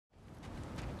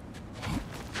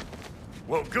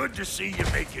Well, good to see you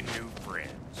making new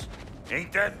friends.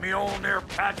 Ain't that Mjolnir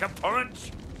pack a punch?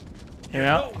 You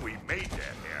know we made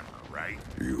that hammer, right?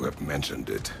 You have mentioned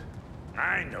it.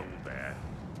 I know that.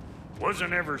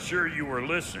 Wasn't ever sure you were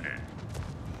listening.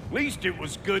 At least it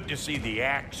was good to see the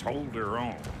axe hold her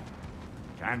own.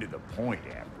 Kind of the point,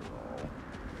 after all.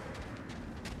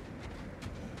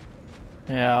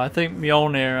 Yeah, I think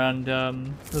Mjolnir and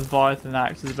the Leviathan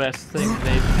axe is the best thing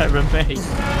they've ever made.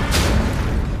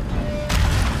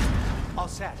 All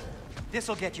set.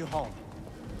 This'll get you home.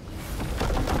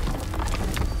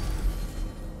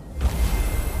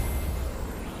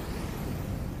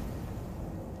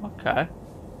 Okay.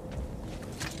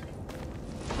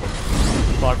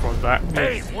 Back.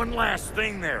 Hey, one last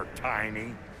thing there,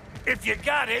 Tiny. If you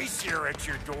got Aesir at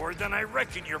your door, then I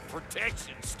reckon your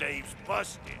protection stave's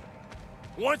busted.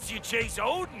 Once you chase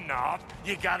Odin off,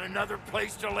 you got another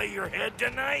place to lay your head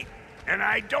tonight? And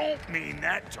I don't mean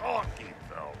that talky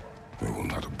fella. I will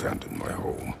not abandon my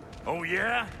home. Oh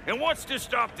yeah? And what's to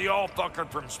stop the all-fucker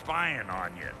from spying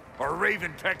on you? Or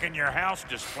raven pecking your house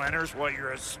to splinters while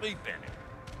you're asleep in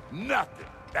it? Nothing,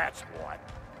 that's what.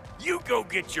 You go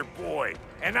get your boy,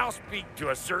 and I'll speak to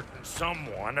a certain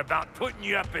someone about putting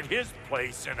you up at his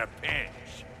place in a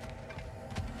pinch.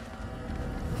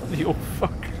 The old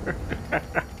fucker.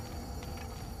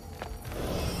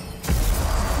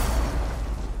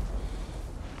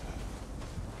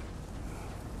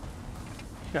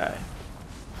 Okay.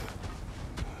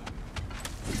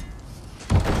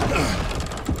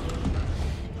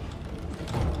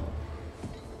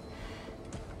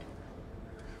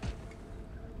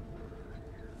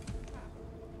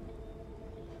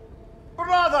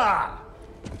 Brother!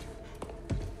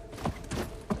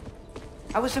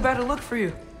 I was about to look for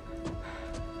you.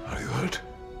 Are you hurt?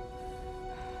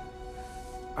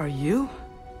 Are you?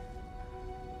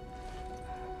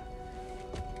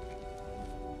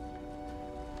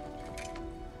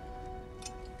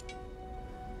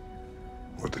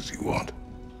 What does he want?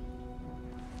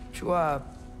 To,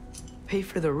 pay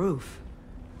for the roof.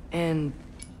 And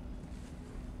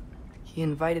he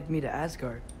invited me to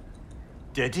Asgard.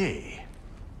 Did he?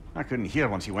 I couldn't hear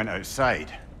once he went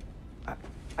outside.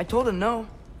 I told him no.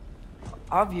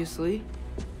 Obviously.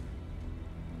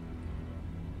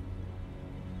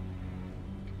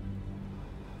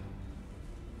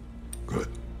 Good.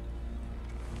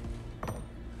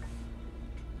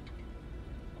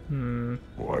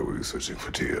 Why were you searching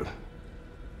for Tyr?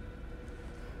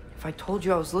 If I told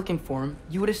you I was looking for him,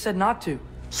 you would have said not to.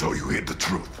 So you hid the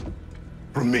truth.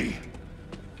 From me.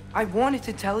 I wanted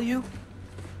to tell you.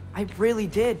 I really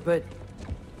did, but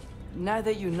now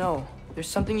that you know, there's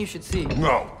something you should see.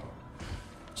 No.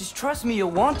 Just trust me, you'll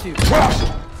want to.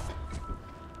 Trust!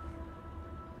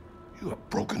 You have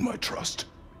broken my trust.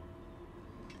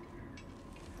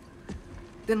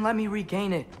 Then let me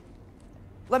regain it.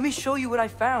 Let me show you what I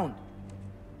found.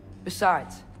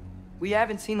 Besides, we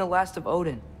haven't seen the last of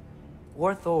Odin.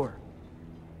 Or Thor.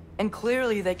 And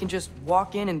clearly they can just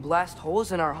walk in and blast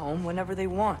holes in our home whenever they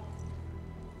want.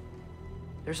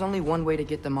 There's only one way to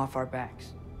get them off our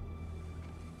backs.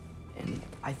 And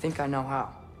I think I know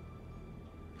how.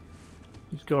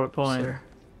 He's got a point. Sir.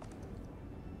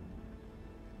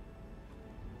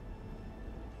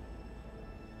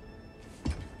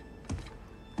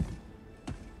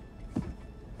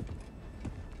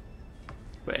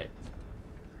 Wait.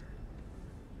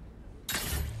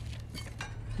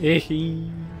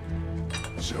 Hehe.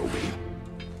 Show me.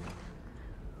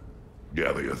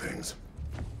 Gather your things.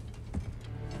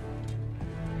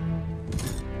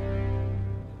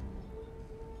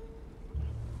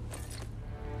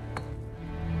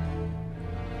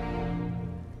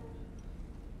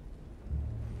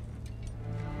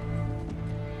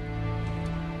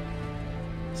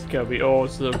 It's gonna be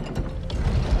awesome.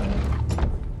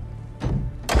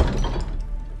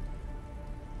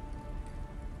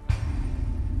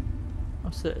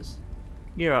 What's this?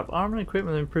 Gear up. Armor and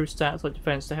equipment with improved stats like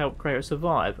defense to help Kratos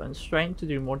survive, and strength to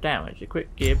do more damage.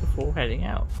 Equip gear before heading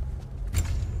out.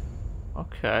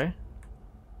 Okay.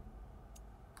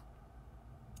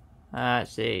 I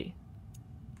see.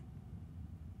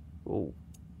 Ooh.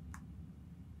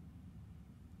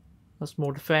 That's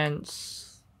more defense.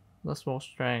 That's more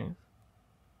strength.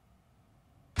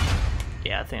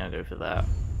 Yeah, I think I'll go for that.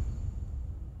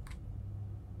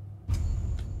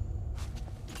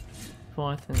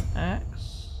 Python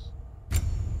axe.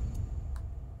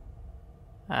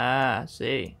 Ah, I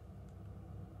see.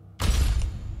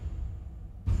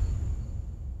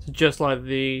 So just like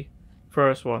the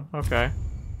first one, okay.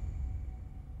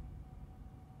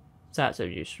 Stats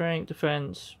of you: strength,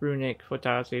 defense, runic,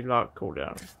 vitality, luck,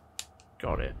 cooldown.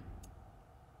 Got it.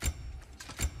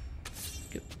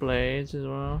 Get blades as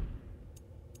well.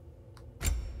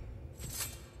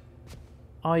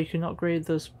 Oh, you can upgrade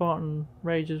the Spartan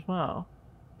Rage as well.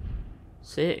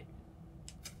 Sick.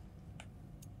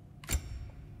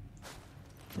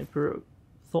 They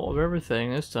thought of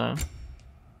everything this time.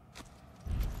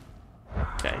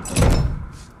 Okay.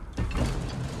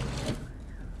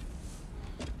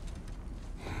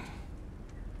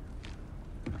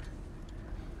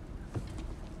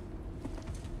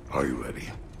 Are you ready?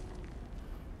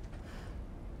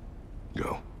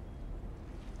 Go.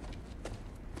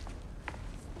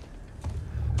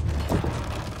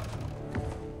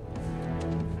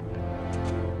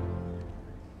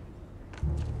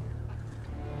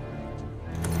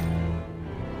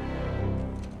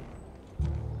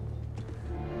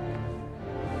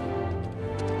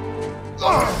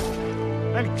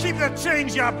 And keep the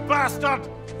change, you bastard!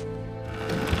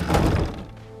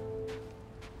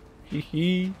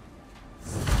 Hee.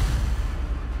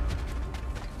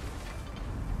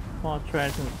 More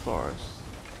treasure in the forest.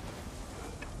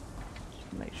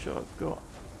 Just make sure I've got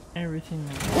everything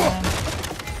I want.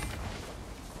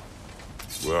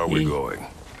 Where are we going?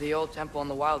 The old temple in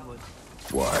the Wildwoods.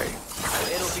 Why?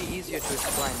 It'll be easier to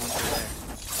explain once we're there.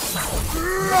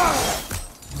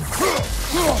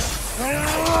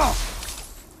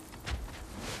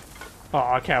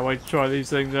 Oh, I can't wait to try these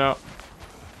things out.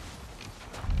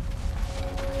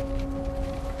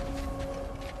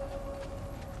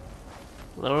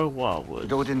 Lower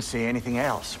Wildwood. Odin say anything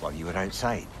else while you were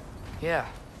outside? Yeah.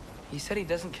 He said he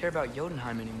doesn't care about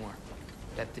Jotunheim anymore.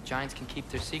 That the giants can keep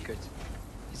their secrets.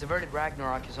 He's averted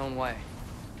Ragnarok his own way.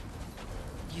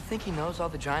 Do you think he knows all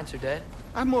the giants are dead?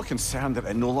 I'm more concerned that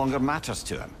it no longer matters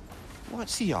to him.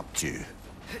 What's he up to?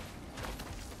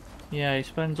 Yeah, he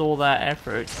spends all that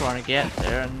effort trying to get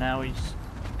there and now he's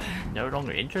no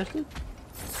longer interested?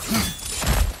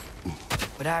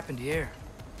 What happened here?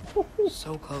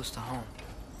 So close to home.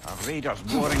 Are raiders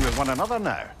warring with one another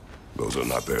now? Those are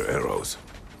not their arrows.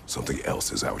 Something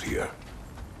else is out here.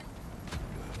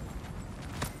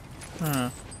 Huh.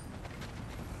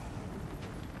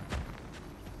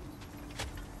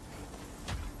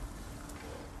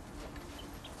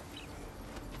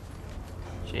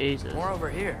 Jesus. More over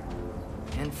here.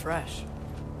 And fresh.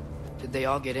 Did they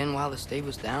all get in while the stave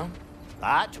was down?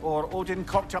 That, or Odin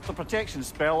cocked up the protection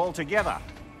spell altogether.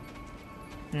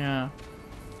 Yeah.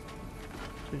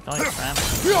 Too nice, man.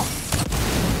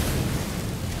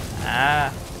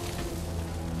 Ah.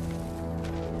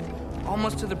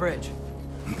 Almost to the bridge.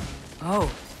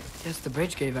 Oh, guess the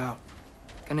bridge gave out.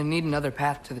 Gonna need another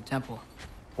path to the temple.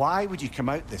 Why would you come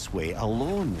out this way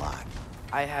alone, lad?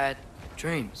 I had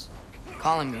dreams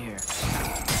calling me here.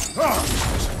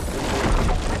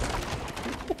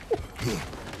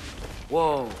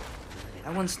 Whoa,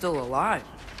 that one's still alive.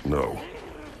 No.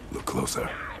 Look closer.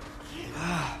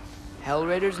 Hell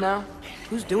Raiders now?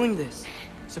 Who's doing this?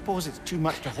 Suppose it's too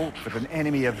much to hope that an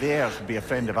enemy of theirs would be a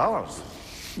friend of ours.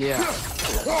 Yeah,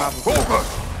 probably.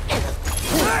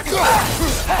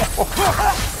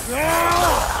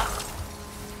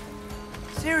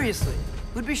 Seriously,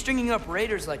 who'd be stringing up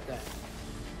raiders like that?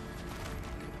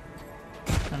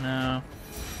 I know.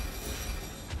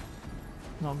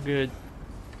 Not good.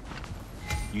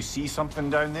 You see something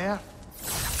down there?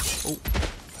 Oh.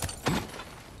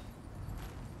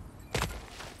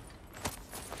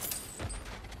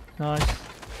 Nice.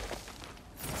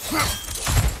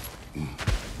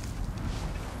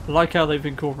 I like how they've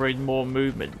incorporated more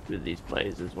movement with these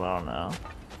players as well now.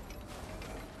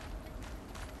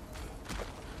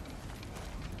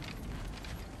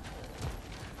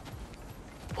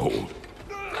 Hold.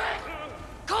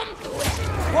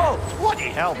 Whoa! Bloody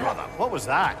hell, brother! What was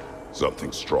that?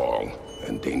 Something strong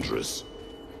and dangerous.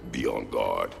 Be on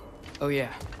guard. Oh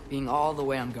yeah, being all the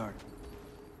way on guard.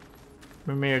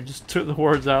 Ramir just took the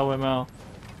words out of my mouth.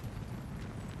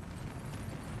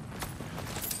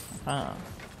 Ah.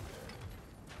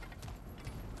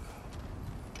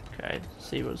 Okay,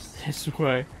 see what's this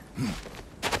way.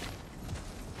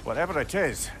 Whatever it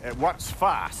is, it works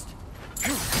fast.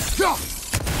 Yeah.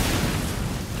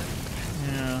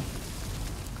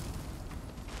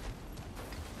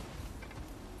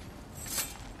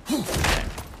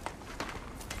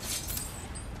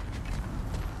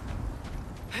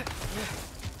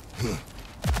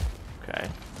 Okay.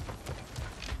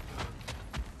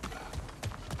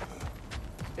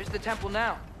 There's the temple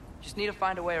now. Just need to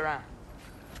find a way around.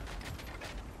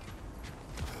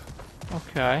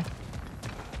 Okay.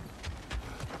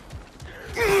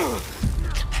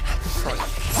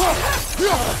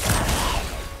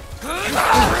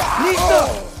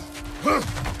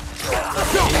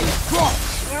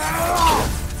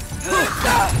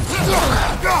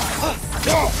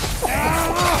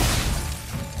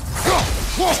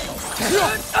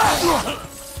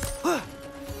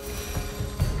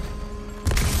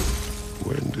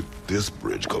 When did this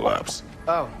bridge collapse?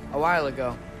 Oh, a while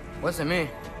ago. Wasn't me.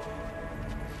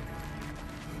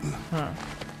 Huh.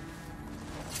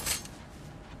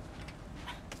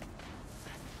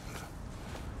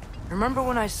 Remember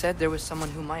when I said there was someone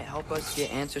who might help us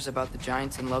get answers about the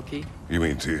giants and Loki? You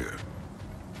mean Tyr,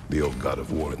 the old god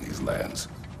of war in these lands,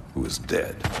 who is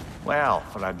dead? Well,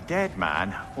 for a dead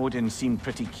man, Odin seemed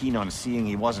pretty keen on seeing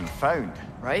he wasn't found.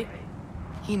 Right?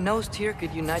 He knows Tyr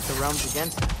could unite the realms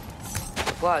against him.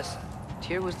 Plus,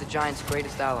 Tyr was the giant's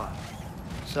greatest ally.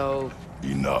 So...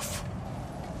 Enough.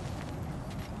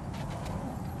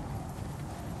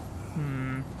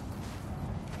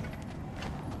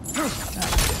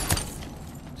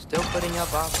 Still putting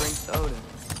up offerings to Odin.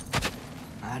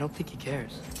 I don't think he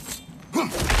cares.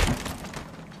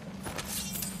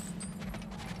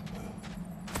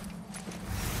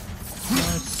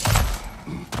 Nice.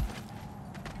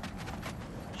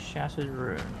 Shattered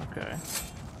rune, okay.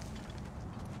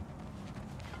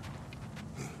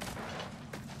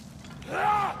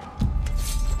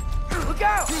 Look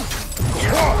out!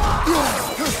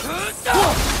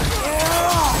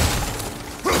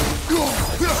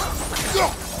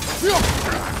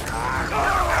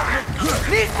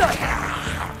 Lisa!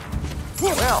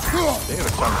 Well, they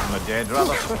return from the dead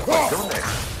rather swiftly, don't they?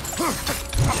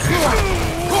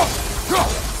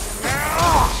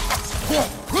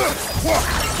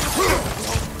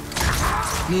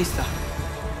 Nista.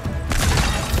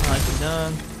 Nicely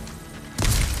done.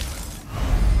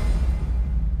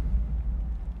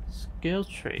 Skill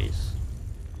trees.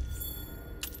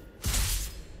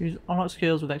 Use unlock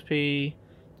skills with XP,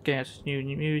 gain access to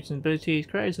new moves and abilities.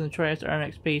 Creators and the traders earn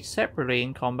XP separately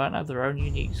in combat and have their own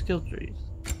unique skill trees.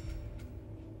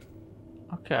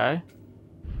 Okay.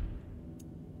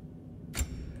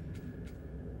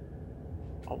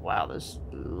 Oh wow, there's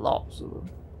lots of them.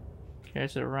 Okay,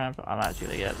 so ramp. I'm actually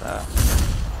gonna get that.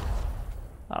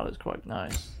 That was quite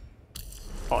nice.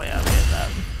 Oh yeah, I'll get that.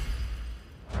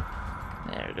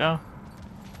 There we go.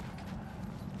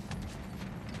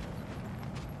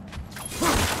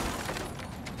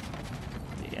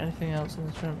 Anything else in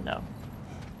this room? No.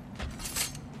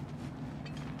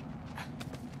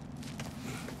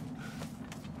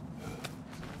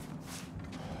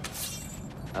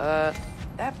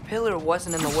 That pillar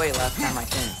wasn't in the way last time I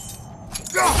came.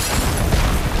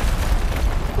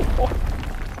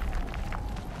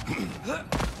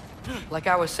 Like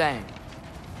I was saying,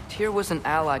 Tyr was an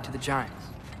ally to the giants,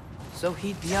 so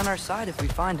he'd be on our side if we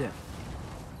find him.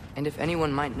 And if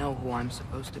anyone might know who I'm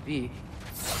supposed to be,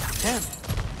 it's him.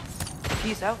 If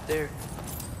he's out there,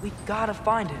 we gotta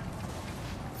find him.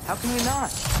 How can we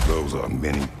not? Those are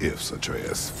many ifs,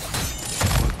 Atreus.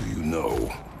 What do you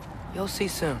know? You'll see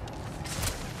soon.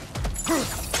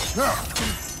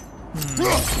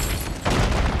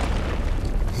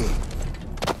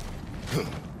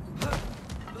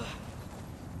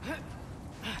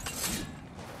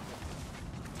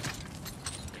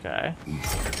 Okay.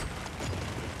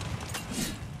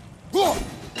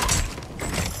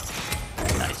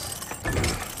 Nice.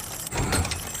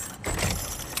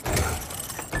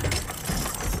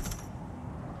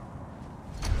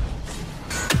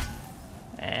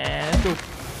 And go.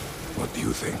 What do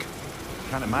you think?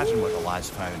 Can't imagine what the lad's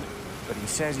found, but he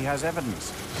says he has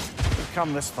evidence. We've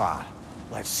come this far.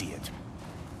 Let's see it.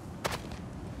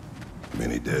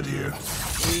 Many dead here.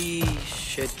 We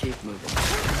should keep moving.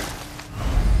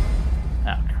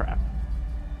 Oh crap.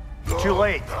 Too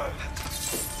late.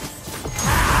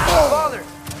 Father,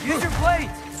 use your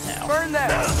blades! Ow. Burn them!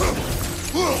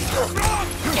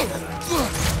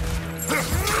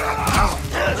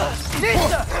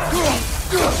 Nista!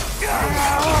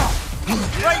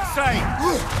 Right side!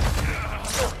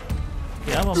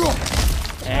 Yeah, I'm on.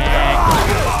 And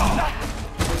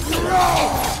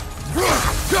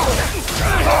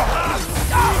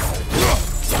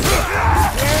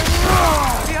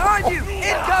Behind you!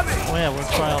 Incoming! oh yeah, we'll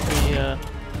try out the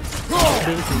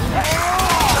abilities.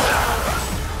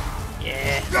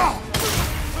 Yeah.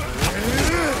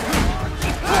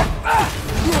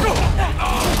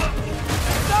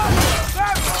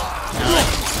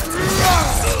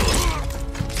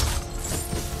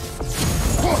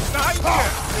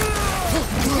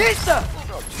 Nista!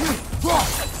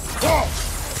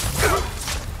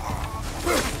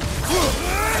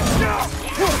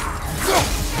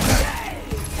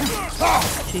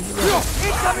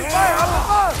 Incoming fire up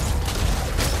above!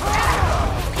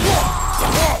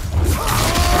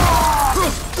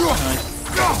 Nice.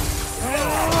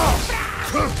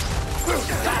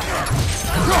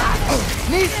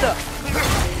 Nista!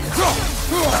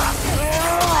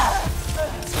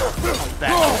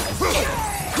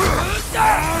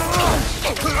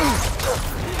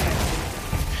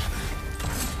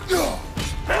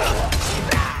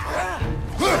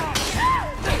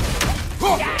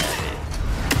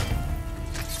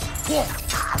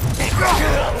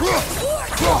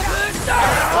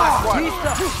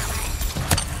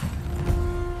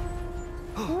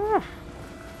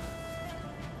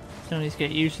 Still need to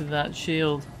get used to that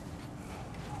shield.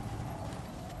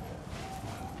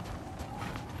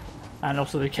 And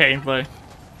also the gameplay.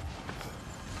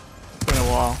 It's been a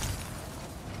while.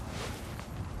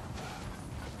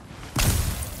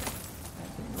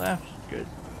 Anything left? Good.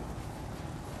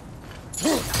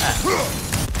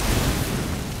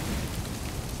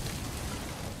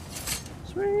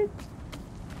 Sweet.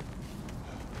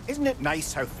 Isn't it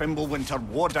nice how Fimbulwinter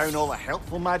wore down all the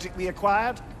helpful magic we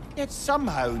acquired? Yet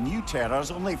somehow new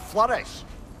terrors only flourish.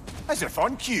 As if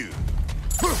on cue.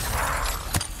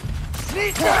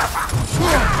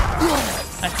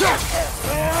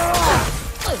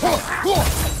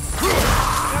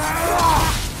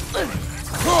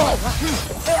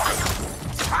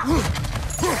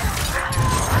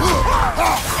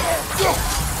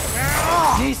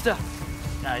 Nista!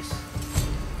 Nice.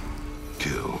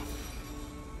 Kill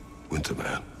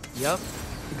Winterman. Yup,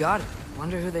 you got it.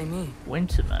 Wonder who they mean.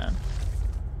 Winterman.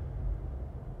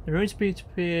 The ruins appear to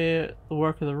be the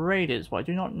work of the raiders, but I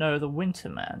do not know the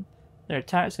Winterman. Their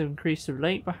attacks have increased of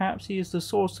late. Perhaps he is the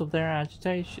source of their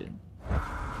agitation.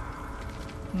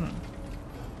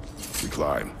 We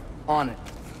climb. On it.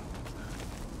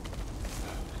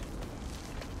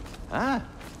 Ah,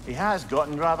 he has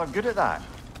gotten rather good at that.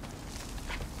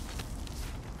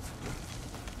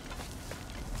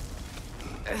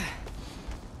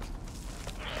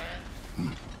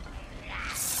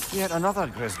 Yet another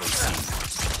grisly scene.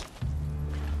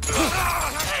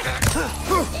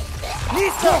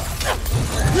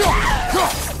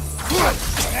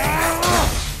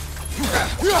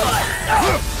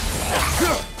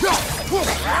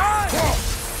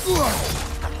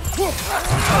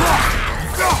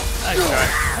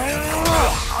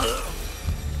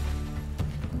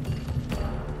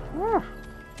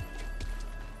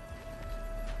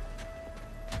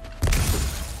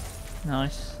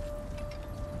 Nice.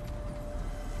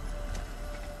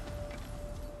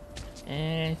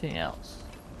 Anything else?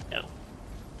 No.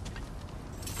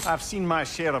 I've seen my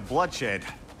share of bloodshed,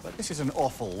 but this is an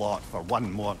awful lot for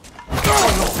one more.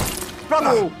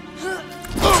 Brother!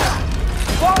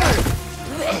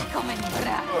 Välkommen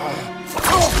bra.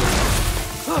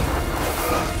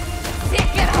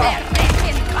 Säker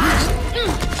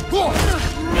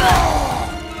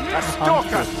A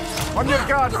stalker! On your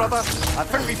guard, brother! I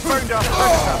think we found our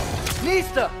predator!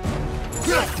 Nista!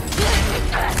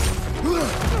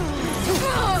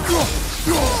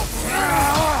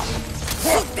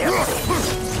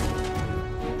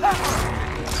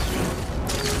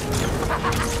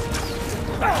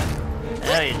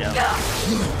 There you go.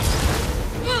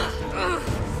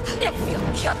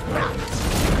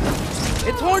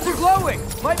 Its horns are glowing!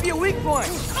 Might be a weak point!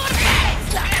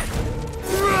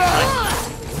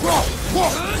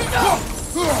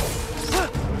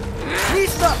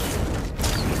 Nista!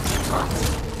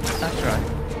 That's right.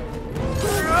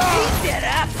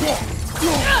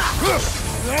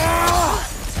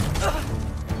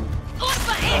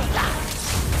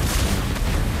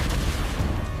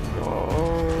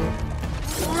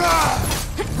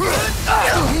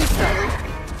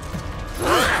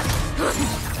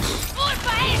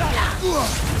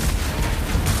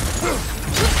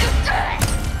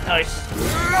 Nice.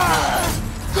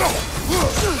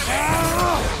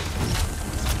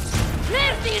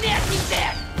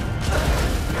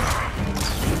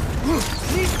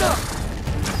 Nista!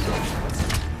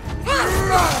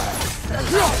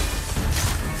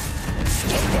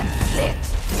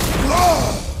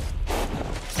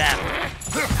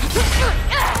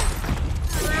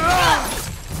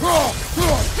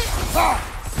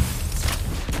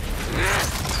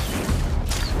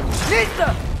 Nista!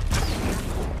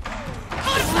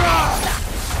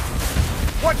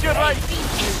 Watch your right!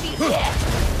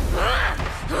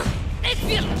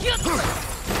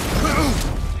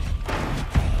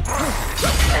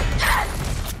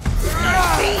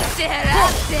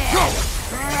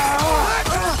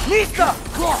 Nista!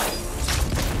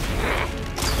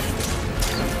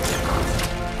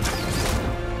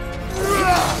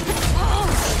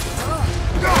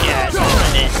 Yeah, that's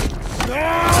what it is.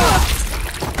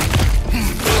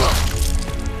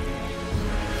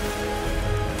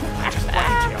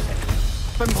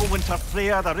 Fimbulwinter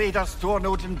Freya, the raiders Thor and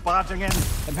Odin barging in,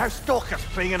 and now stalkers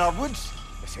preying in our woods.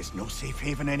 This is no safe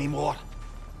haven anymore.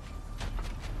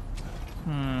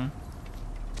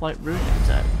 Light runic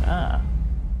attack. Ah.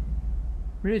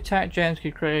 Runic attack gems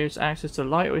can create access to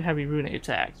light or heavy runic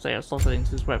attacks. They are slotted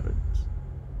into his weapons.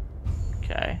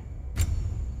 Okay.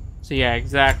 So yeah,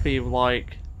 exactly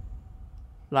like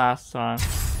last time.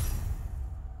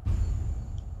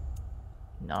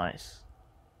 Nice.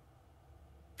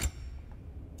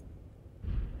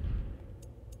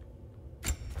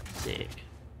 Sick.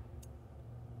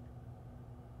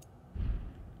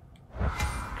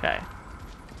 Okay.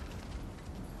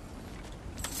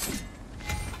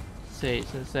 See,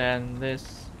 since then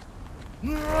this.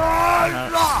 No.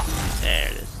 There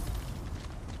it is.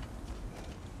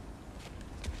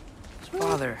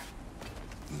 Father,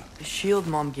 the shield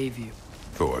Mom gave you.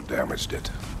 Thor damaged it.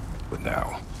 But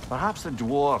now, Perhaps the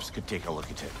dwarves could take a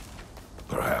look at it.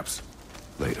 perhaps,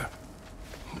 later.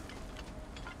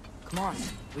 Come on,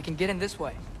 we can get in this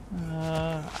way.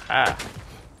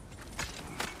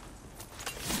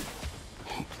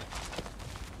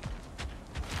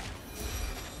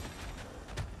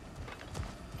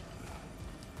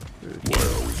 Why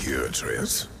are we here,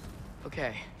 Atreus?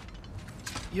 Okay.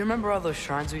 You remember all those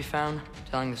shrines we found,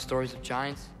 telling the stories of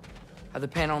giants? How the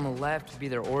panel on the left would be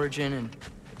their origin, and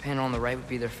the panel on the right would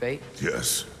be their fate?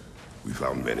 Yes, we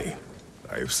found many.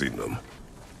 I have seen them.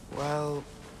 Well,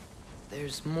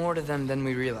 there's more to them than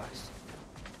we realized.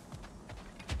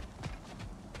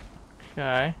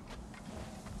 Okay.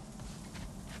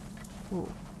 Ooh.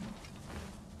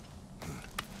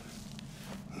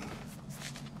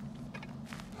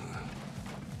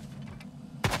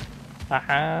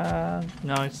 Haha,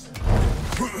 nice.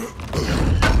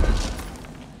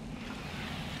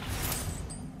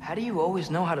 How do you always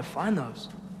know how to find those?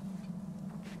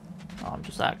 Oh, I'm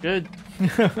just that good.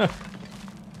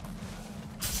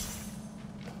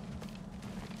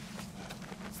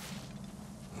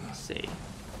 Let's see.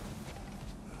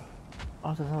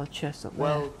 Oh, there's another chest up there.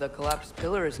 Well, the collapsed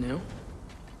pillar is new,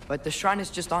 but the shrine is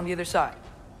just on the other side.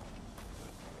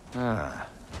 Ah,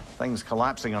 things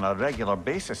collapsing on a regular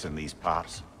basis in these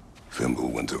parts.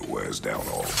 Fimbulwinter wears down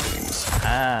all things,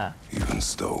 Ah, even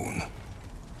stone.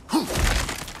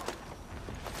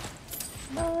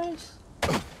 nice.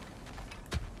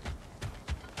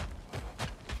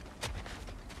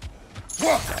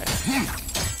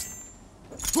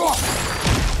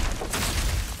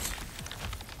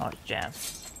 Oh, jam.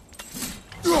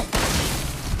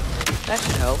 That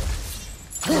should help.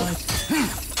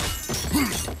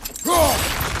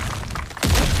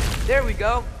 There we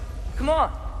go. Come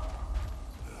on.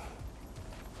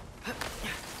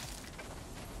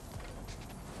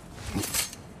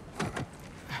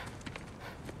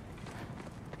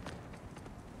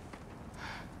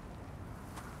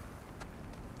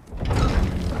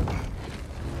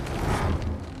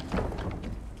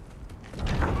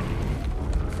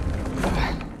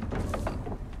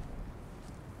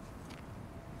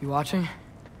 You watching?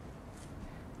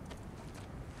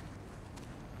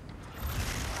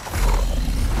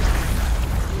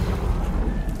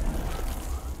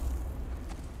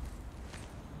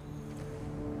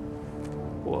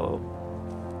 Whoa.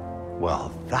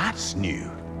 Well, that's new.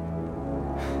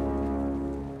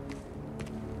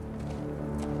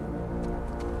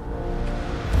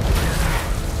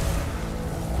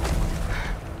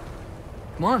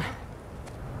 Come on.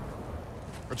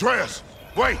 Atreus,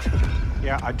 wait!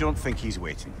 Yeah, I don't think he's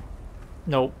waiting.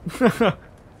 Nope.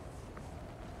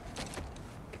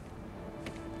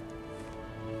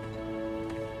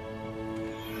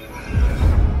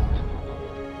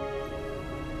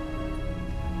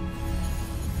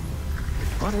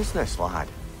 What is this, lad?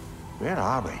 Where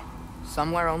are we?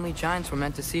 Somewhere only giants were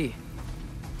meant to see.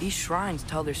 These shrines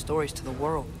tell their stories to the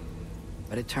world.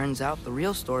 But it turns out the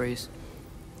real stories,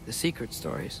 the secret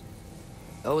stories,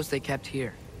 those they kept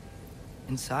here,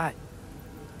 inside.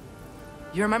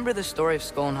 You remember the story of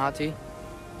Skull and Hati,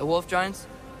 the wolf giants?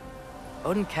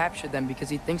 Odin captured them because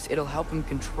he thinks it'll help him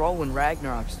control when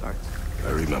Ragnarok starts. I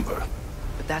remember.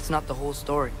 But that's not the whole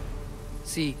story.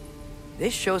 See,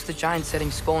 this shows the giants setting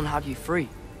Skull and Hati free.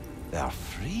 They're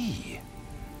free.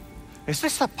 Is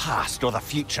this the past or the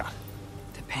future?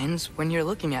 Depends when you're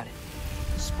looking at it.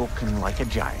 Spoken like a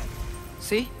giant.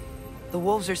 See? The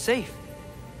wolves are safe.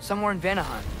 Somewhere in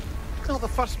Vanaheim. Not the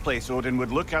first place Odin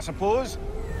would look, I suppose.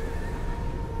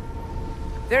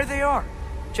 There they are,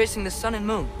 chasing the sun and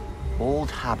moon. Old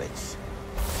habits.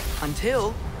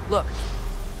 Until, look,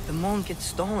 the moon gets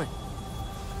stolen.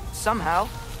 Somehow.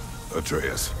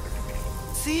 Atreus,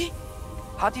 See?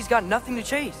 Hati's got nothing to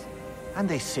chase. And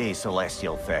they say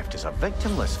celestial theft is a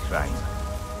victimless crime.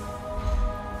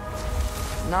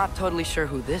 Not totally sure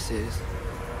who this is,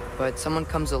 but someone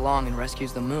comes along and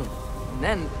rescues the moon. And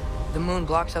then, the moon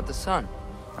blocks out the sun.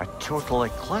 A total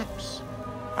eclipse.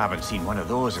 I haven't seen one of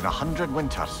those in 100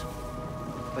 winters.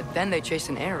 But then they chase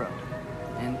an arrow,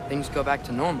 and things go back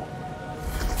to normal.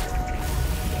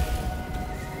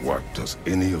 What does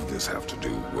any of this have to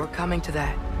do We're with... coming to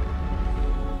that.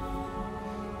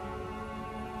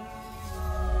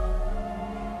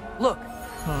 Look,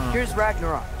 here's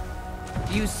Ragnarok.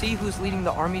 Do you see who's leading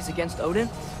the armies against Odin?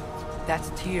 That's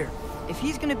Tyr. If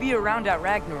he's gonna be around at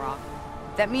Ragnarok,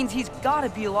 that means he's gotta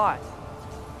be alive.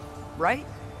 Right?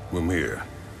 Mimir,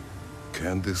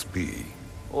 can this be?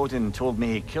 Odin told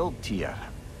me he killed Tyr,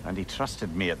 and he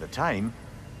trusted me at the time,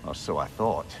 or so I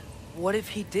thought. What if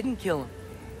he didn't kill him?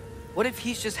 What if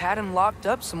he's just had him locked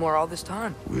up somewhere all this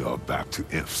time? We are back to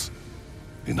ifs.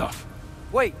 Enough.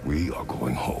 Wait, We are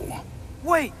going home.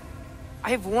 wait! I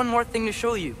have one more thing to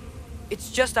show you. It's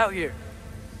just out here.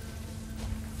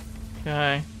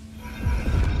 Okay.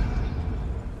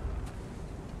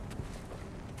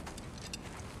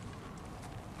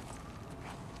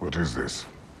 What is this?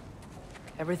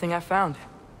 Everything I found.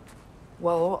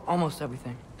 Well, almost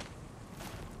everything.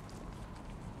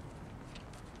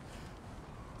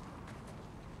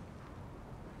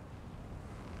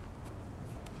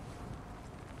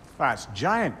 That's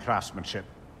giant craftsmanship.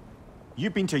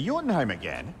 You've been to Jotunheim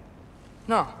again?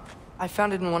 No, I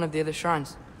found it in one of the other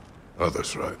shrines.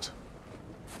 Others, right?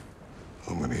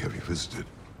 How many have you visited?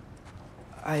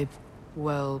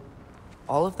 Well,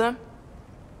 all of them?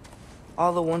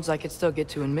 All the ones I could still get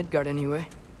to in Midgard anyway.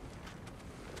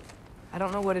 I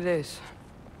don't know what it is,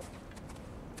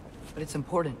 but it's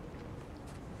important.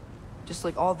 Just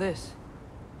like all this.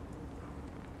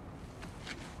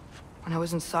 When I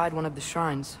was inside one of the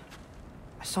shrines,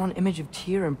 I saw an image of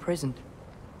Tyr imprisoned,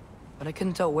 but I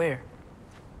couldn't tell where.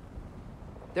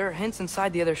 There are hints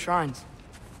inside the other shrines.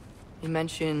 They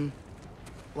mention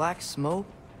black smoke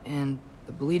and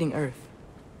the bleeding earth.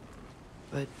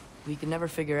 But we could never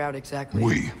figure out exactly.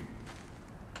 We.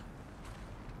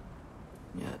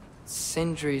 Yeah,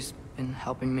 Sindri's been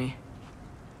helping me.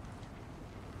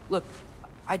 Look,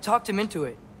 I talked him into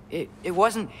it. It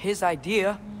wasn't his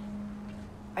idea.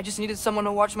 I just needed someone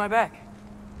to watch my back.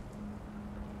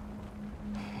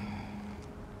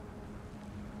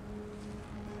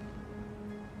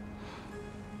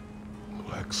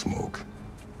 Black smoke.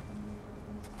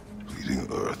 Bleeding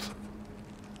earth.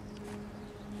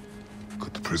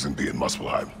 Could the prison be in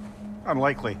Muspelheim?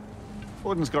 Unlikely.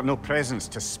 Odin's got no presence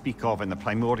to speak of in the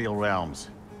primordial realms.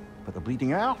 But the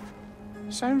Bleeding Earth?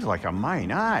 Sounds like a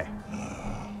mine, aye.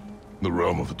 The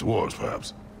realm of the dwarves,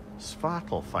 perhaps?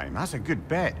 Svartalfheim, that's a good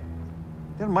bet.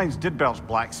 Their mines did belch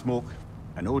black smoke,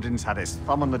 and Odin's had his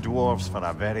thumb on the dwarves for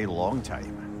a very long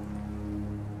time.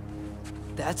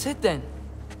 That's it then.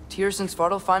 Tyr's in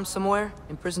Svartalfheim somewhere,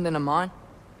 imprisoned in a mine.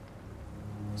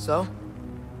 So,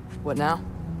 what now?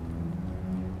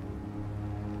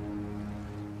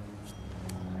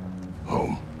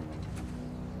 Home.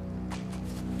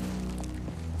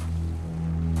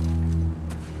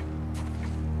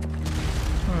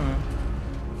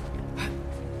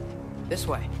 This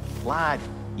way. Lad,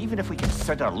 even if we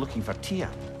consider looking for Tyr,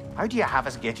 how do you have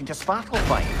us getting to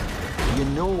Svartalfheim? You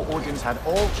know Odin's had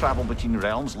all travel between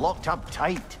realms locked up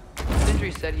tight.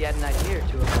 Sindri said he had an idea or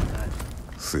two about that.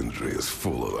 Sindri is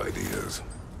full of ideas.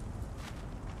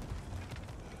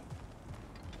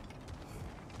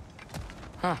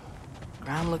 Huh.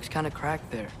 Ground looks kind of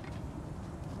cracked there.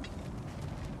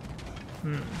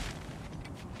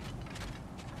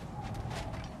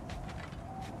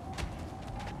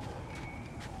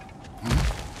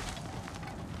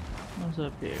 What's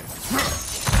up here?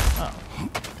 Oh.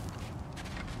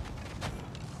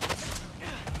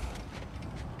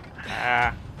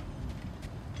 Ah.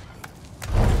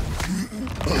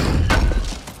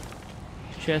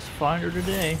 Chest finder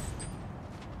today.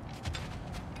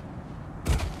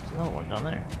 There's another one down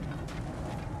there.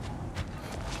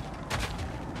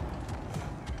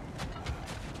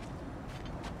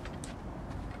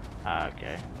 Ah,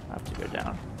 okay. I have to go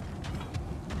down.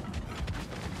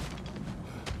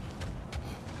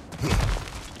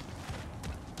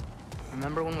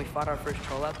 Remember when we fought our first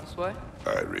troll out this way?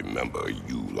 I remember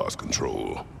you lost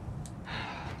control.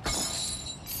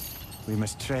 We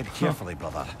must tread carefully,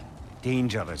 brother.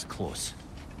 Danger is close.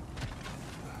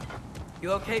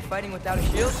 You okay fighting without a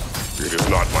shield? It is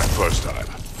not my first time.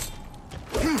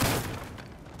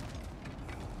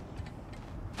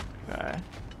 Okay.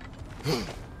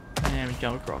 And we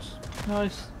jump across.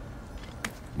 Nice.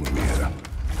 Mimir,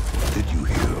 what did you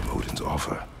hear of Odin's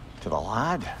offer? To the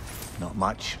lad? Not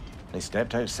much. They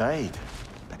stepped outside,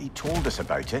 but he told us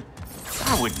about it.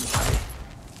 I wouldn't worry.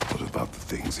 What about the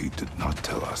things he did not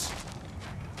tell us?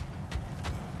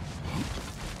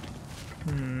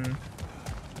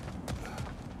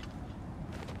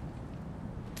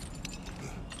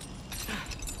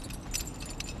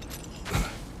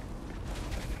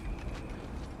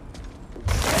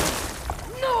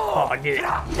 Oh, I did it.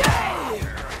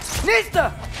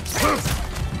 Nista!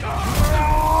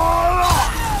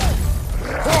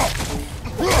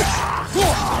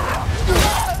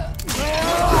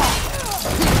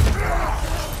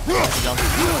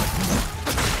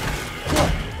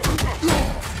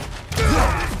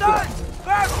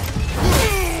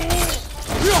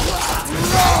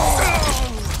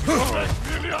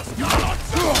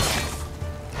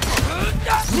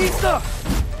 Nista!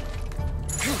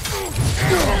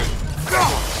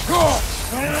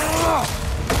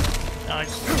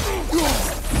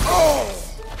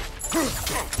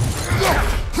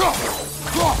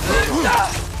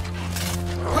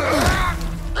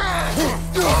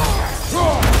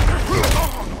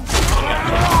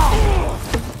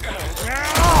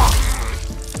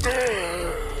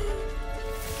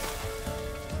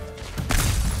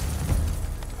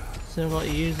 So what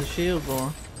you use the shield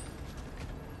for?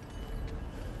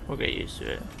 We'll get used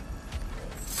to it.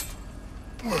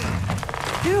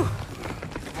 Phew!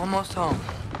 Almost home.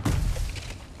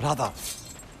 Brother,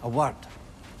 a word.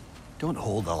 Don't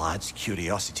hold the lad's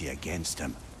curiosity against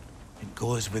him. It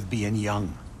goes with being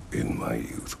young. In my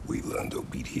youth, we learned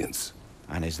obedience.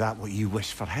 And is that what you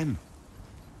wish for him?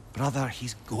 Brother,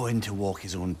 he's going to walk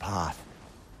his own path.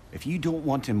 If you don't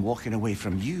want him walking away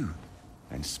from you,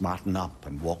 then smarten up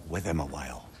and walk with him a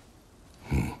while.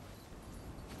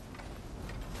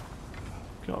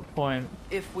 Got a point.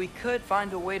 If we could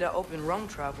find a way to open roam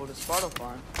travel to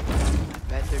Svartalfheim, I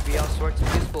bet there'd be all sorts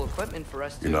of useful equipment for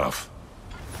us to... Enough.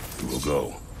 We will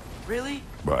go. Really?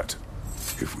 But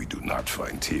if we do not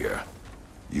find Tyr,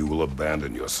 you will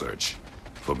abandon your search.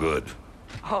 For good.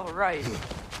 All right.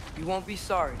 You won't be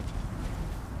sorry.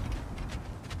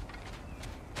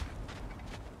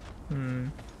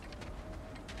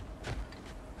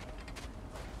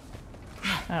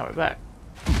 Now we're back.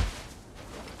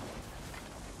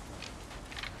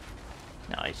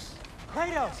 Nice.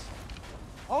 Kratos!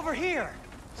 Over here!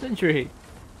 Sindri.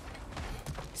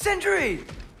 Sindri!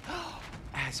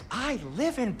 As I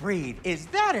live and breathe, is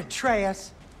that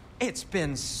Atreus? It's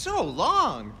been so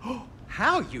long!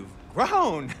 How you've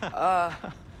grown!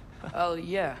 Oh,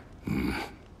 yeah.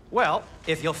 Well,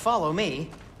 if you'll follow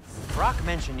me, Brok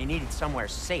mentioned you needed somewhere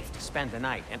safe to spend the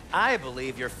night, and I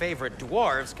believe your favorite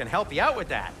dwarves can help you out with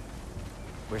that.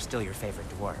 We're still your favorite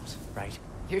dwarves, right?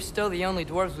 You're still the only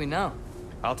dwarves we know.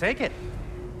 I'll take it.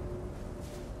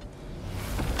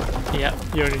 Yep,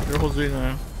 you already girls we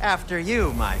know. After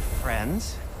you, my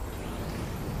friends.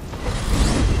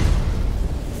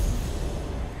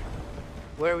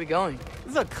 Where are we going?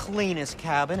 The cleanest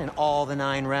cabin in all the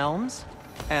 9 realms.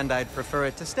 And I'd prefer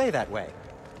it to stay that way.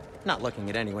 Not looking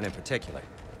at anyone in particular.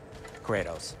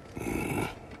 Kratos.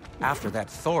 After that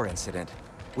Thor incident,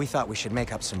 we thought we should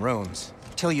make up some rooms,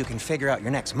 till you can figure out your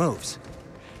next moves.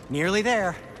 Nearly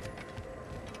there.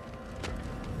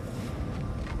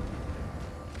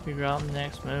 Figure out the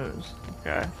next moves.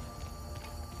 Okay.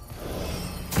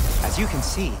 As you can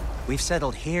see, we've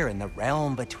settled here in the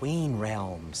realm between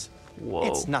realms. Whoa.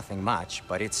 It's nothing much,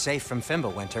 but it's safe from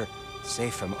Fimbulwinter,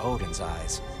 safe from Odin's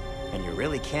eyes. And you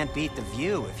really can't beat the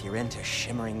view if you're into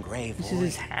shimmering gray voids. This is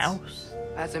his house?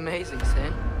 That's amazing,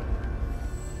 Sin.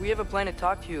 We have a plan to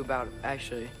talk to you about,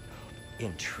 actually.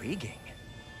 Intriguing.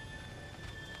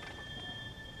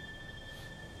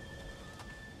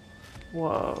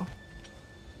 Whoa.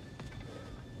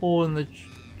 All in the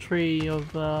tree of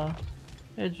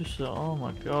Edgerson. Oh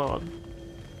my god.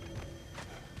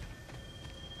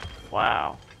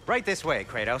 Wow. Right this way,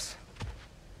 Kratos.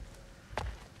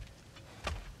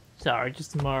 Sorry,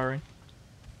 just admiring.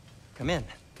 Come in.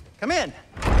 Come in!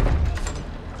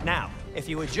 Now, if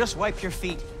you would just wipe your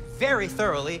feet very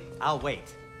thoroughly, I'll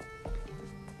wait.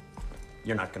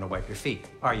 You're not gonna wipe your feet,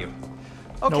 are you?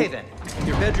 Okay Nope. then.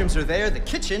 Your bedrooms are there, the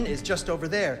kitchen is just over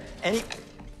there.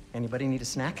 Anybody need a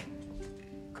snack?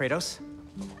 Kratos?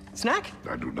 Snack?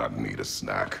 I do not need a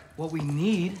snack. What we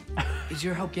need is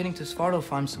your help getting to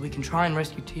Svartalfheim so we can try and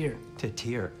rescue Tyr. To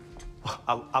Tyr.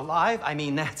 Alive? I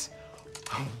mean, that's...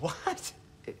 What?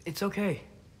 It's okay.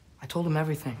 I told him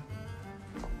everything.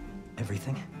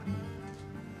 Everything?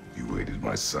 You aided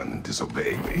my son and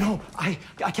disobeyed me. No, I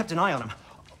kept an eye on him.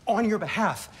 On your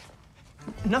behalf.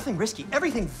 Nothing risky.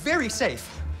 Everything very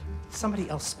safe. Somebody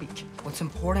else speak. What's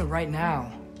important right now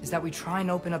is that we try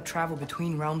and open up travel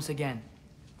between realms again.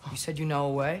 You said you know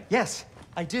a way? Yes,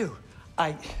 I do.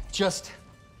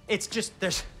 It's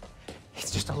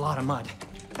just a lot of mud.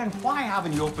 Then why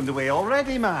haven't you opened the way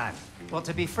already, man? Well,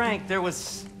 to be frank, there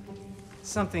was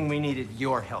something we needed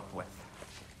your help with.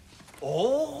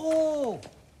 Oh!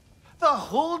 The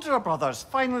Holder brothers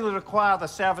finally require the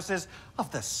services of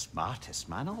the smartest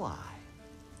man alive.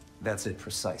 That's it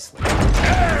precisely.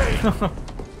 Hey!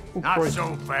 Not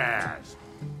so fast.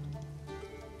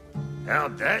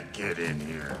 How'd that get in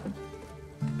here?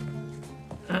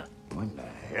 What the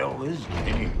hell is it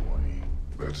anyway?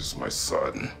 That is my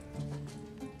son.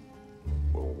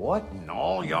 Well, what in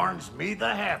all yarns me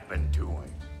that happened to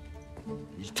him?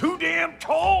 He's too damn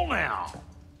tall now.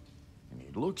 And he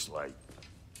looks like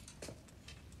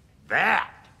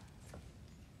that.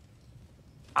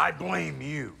 I blame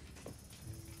you.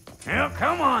 Well,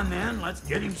 come on then. Let's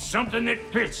get him something that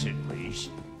fits at least.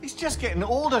 He's just getting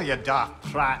older, you daft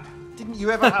prat. Didn't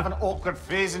you ever have an awkward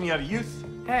phase in your youth?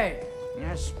 Hey,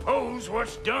 I suppose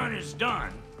what's done is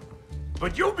done.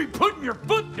 But you'll be putting your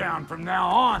foot down from now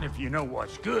on if you know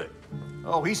what's good.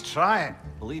 Oh, he's trying.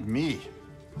 Believe me.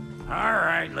 All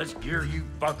right, let's gear you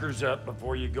fuckers up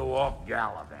before you go off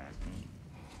gallivanting.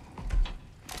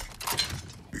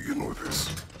 Begin with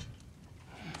this.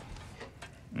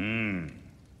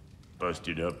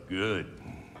 Busted up good.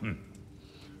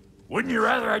 Wouldn't you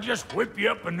rather I just whip you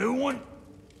up a new one?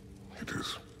 It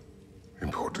is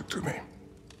important to me.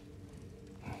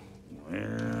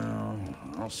 Well,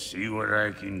 I'll see what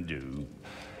I can do.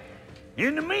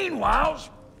 In the meanwhile,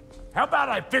 how about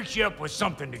I fix you up with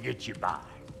something to get you by?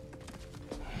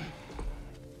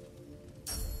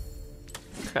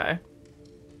 Okay.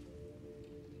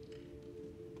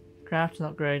 Craft and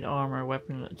upgrade armor,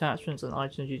 weapon attachments, and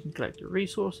items using collected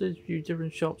resources. View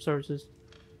different shop services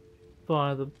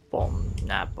via the bottom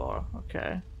nav bar.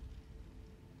 Okay.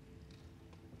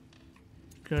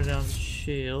 Go down to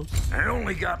shields. I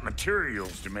only got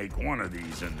materials to make one of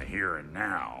these in the here and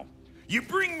now. You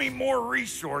bring me more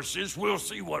resources, we'll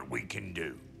see what we can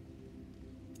do.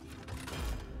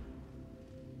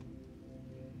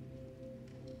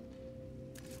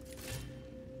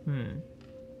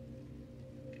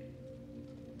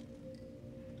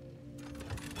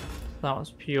 That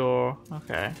was pure.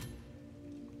 Okay.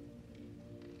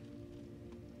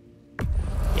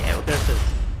 Yeah, we'll go to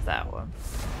that one.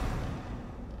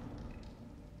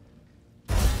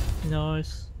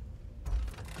 Nice.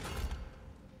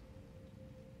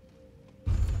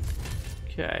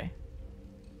 Okay.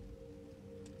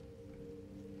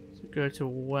 So go to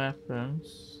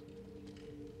weapons.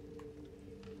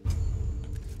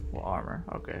 Or armor,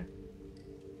 okay.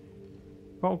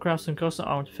 Roll crafts and custom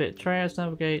armor to fit Atreus,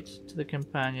 navigate to the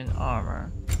companion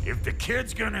armor. If the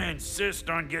kid's gonna insist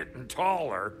on getting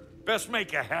taller, best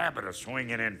make a habit of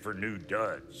swinging in for new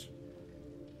duds.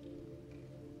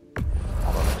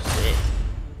 Oh,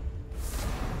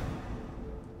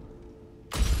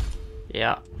 sick.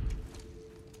 Yeah.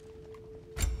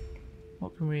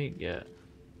 What can we get?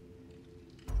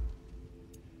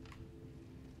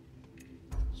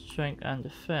 Strength and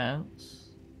defense.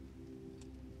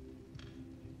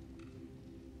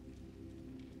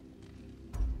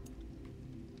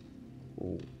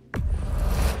 Ooh.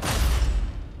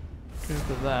 Go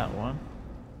for that one.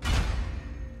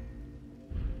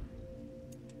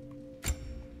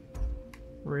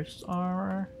 Wrist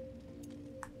armor.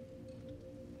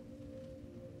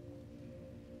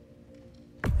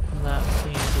 That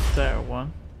seems a better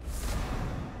one.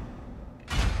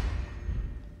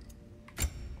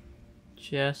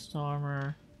 Chest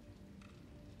armor.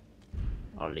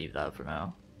 I'll leave that for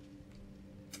now.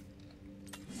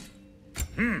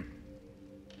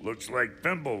 Looks like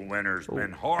Fimbulwinter's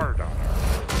been hard on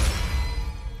her.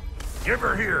 Give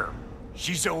her here.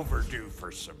 She's overdue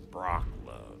for some Brok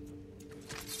love.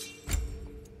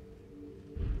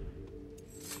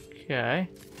 Okay.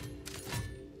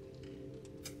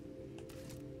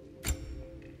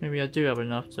 Maybe I do have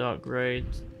enough to upgrade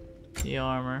the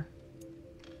armor.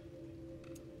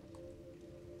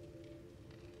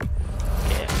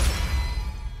 Yeah.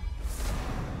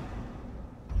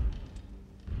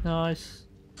 Nice.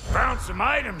 Found some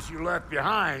items you left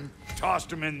behind, tossed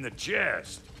them in the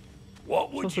chest.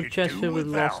 What would Also you chest do filled with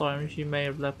without lost items you may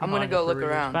have left behind. I'm gonna go after look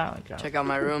Ruby's around. battle encounter. Check out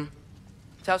my room.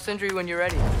 Tell Sindri when you're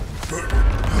ready.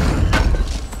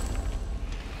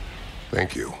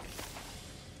 Thank you.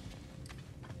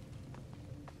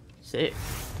 Sick.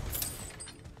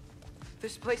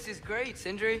 This place is great,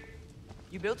 Sindri.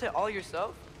 You built it all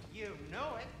yourself? You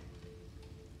know it.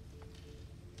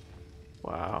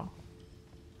 Wow.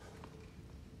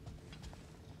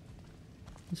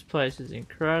 This place is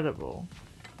incredible.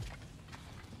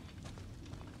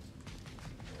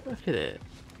 Look at it.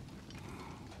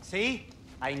 See?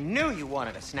 I knew you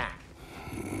wanted a snack.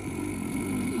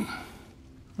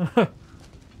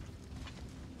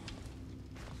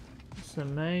 It's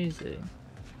amazing.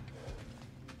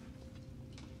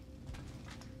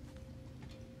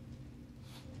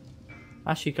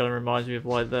 Actually kind of reminds me of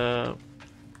like the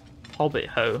Hobbit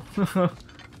hoe.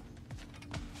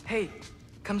 Hey,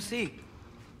 come see.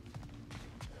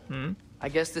 Hmm? I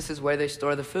guess this is where they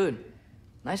store the food.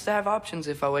 Nice to have options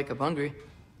if I wake up hungry.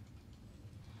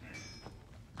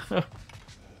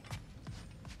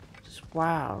 Just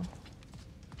wow.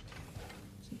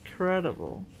 It's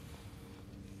incredible.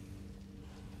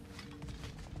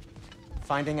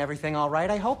 Finding everything all right,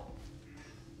 I hope?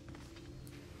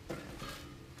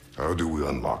 How do we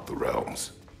unlock the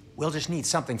realms? We'll just need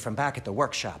something from back at the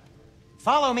workshop.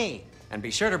 Follow me, and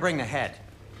be sure to bring the head.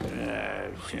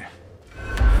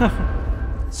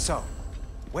 So,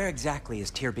 where exactly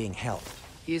is Tyr being held?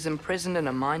 He's imprisoned in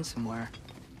a mine somewhere.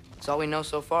 That's all we know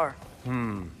so far.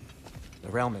 The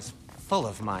realm is full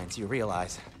of mines, you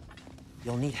realize.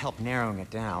 You'll need help narrowing it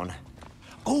down.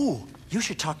 Oh, you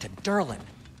should talk to Durlin.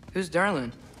 Who's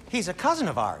Darlin? He's a cousin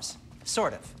of ours,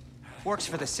 sort of. Works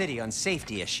for the city on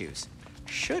safety issues.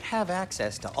 Should have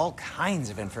access to all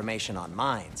kinds of information on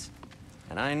mines.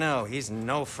 And I know he's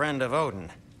no friend of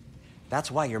Odin. That's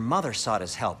why your mother sought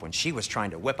his help when she was trying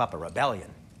to whip up a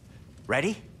rebellion.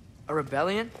 Ready? A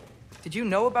rebellion? Did you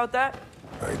know about that?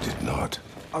 I did not.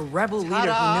 A rebel leader who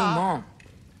knew Mom.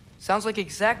 Sounds like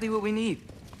exactly what we need.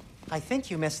 I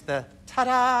think you missed the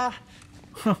ta-da.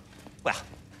 Well,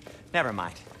 never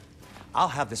mind. I'll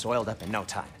have this oiled up in no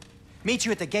time. Meet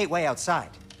you at the gateway outside.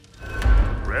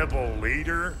 Rebel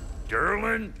leader?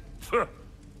 Durlin?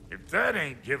 If that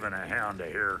ain't giving a hound a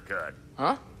haircut.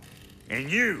 Huh?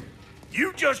 And you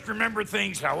just remember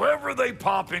things however they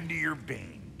pop into your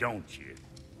being, don't you?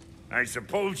 I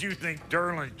suppose you think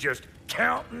Durlin's just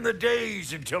counting the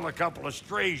days until a couple of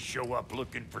strays show up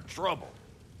looking for trouble.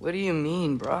 What do you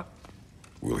mean, Brok?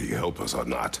 Will he help us or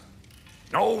not?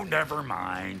 No, never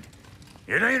mind.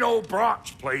 It ain't old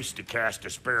Brock's place to cast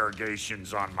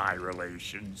aspersions on my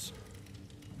relations.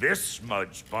 This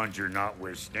smudge sponger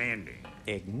notwithstanding.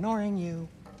 Ignoring you.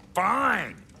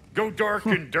 Fine. Go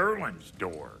darken Durlin's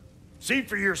door. See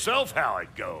for yourself how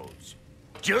it goes.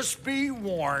 Just be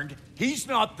warned, he's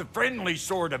not the friendly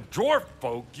sort of dwarf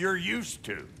folk you're used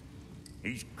to.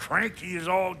 He's cranky as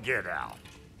all get out.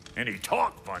 And he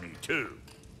talk funny, too.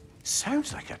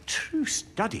 Sounds like a true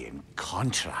study in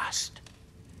contrast.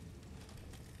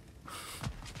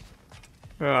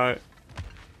 Right.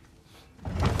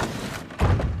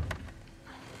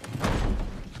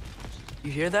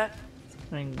 You hear that?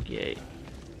 Engage.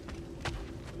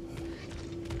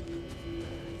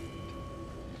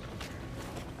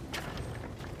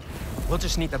 We'll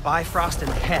just need the Bifrost in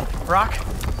the head. Brok,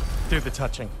 do the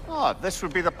touching. Oh, this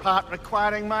would be the part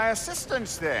requiring my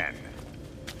assistance then.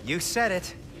 You said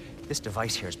it. This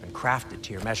device here has been crafted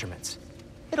to your measurements.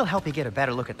 It'll help you get a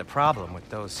better look at the problem with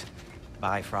those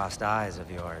Bifrost eyes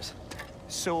of yours.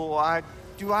 So,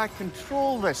 do I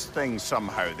control this thing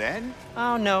somehow then?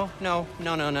 Oh, no.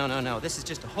 This is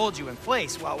just to hold you in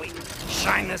place while we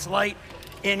shine this light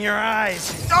in your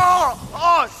eyes.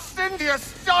 Oh, Sindri, you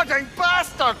sodding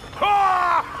bastard!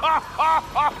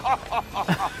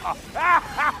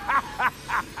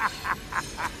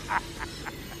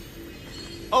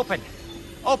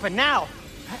 Open now!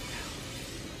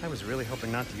 I was really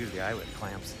hoping not to use the eyelid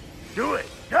clamps. Do it.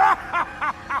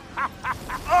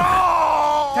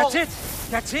 Oh!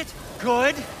 That's it.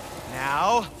 Good.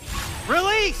 Now,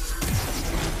 release!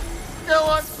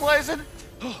 Still unpleasant.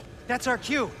 Oh, that's our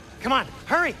cue. Come on,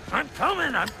 hurry! I'm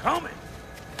coming.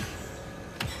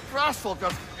 Grassful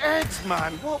does eggs,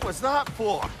 man. What was that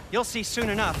for? You'll see soon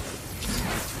enough.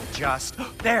 Just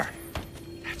there.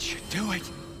 That should do it.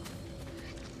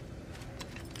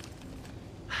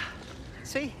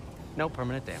 See? No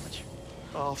permanent damage.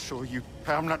 I'll show you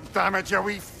permanent damage, you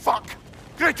wee fuck!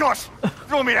 Kratos!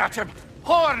 Throw me at him!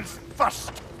 Horns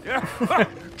first!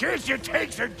 Guess you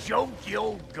takes a joke, you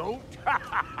old goat.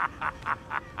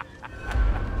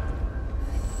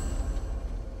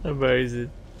 Amazing.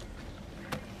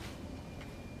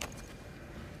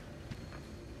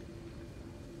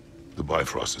 The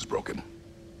Bifrost is broken.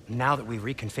 Now that we've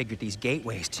reconfigured these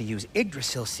gateways to use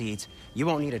Yggdrasil seeds, you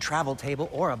won't need a travel table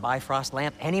or a Bifrost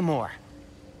lamp anymore.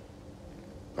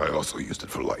 I also used it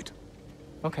for light.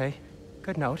 Okay,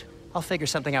 good note. I'll figure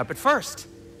something out, but first,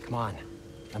 come on,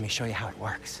 let me show you how it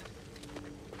works.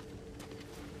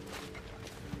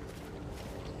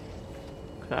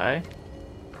 Okay.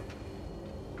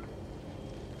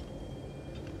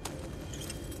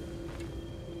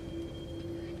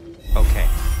 Okay,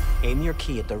 Aim your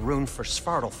key at the rune for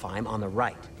Svartalfheim on the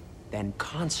right. Then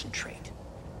concentrate.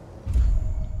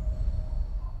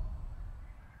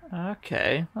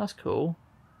 Okay, that's cool.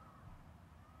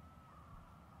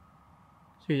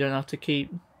 So you don't have to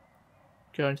keep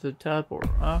going to the teleport.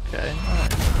 Okay, nice.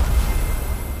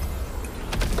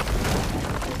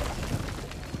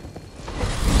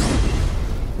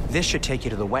 This should take you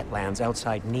to the wetlands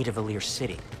outside Nidavellir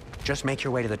City. Just make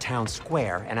your way to the town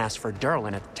square and ask for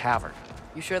Durlin at the tavern.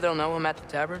 You sure they'll know him at the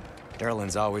tavern?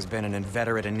 Durlin's always been an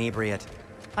inveterate inebriate.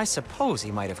 I suppose he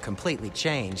might have completely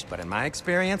changed, but in my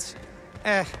experience,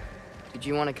 Did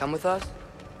you want to come with us?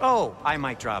 Oh, I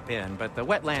might drop in, but the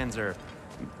wetlands are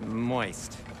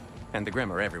moist. And the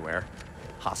Grim are everywhere.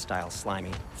 Hostile,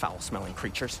 slimy, foul-smelling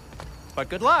creatures. But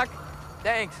good luck!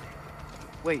 Thanks.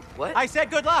 Wait, what? I said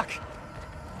good luck!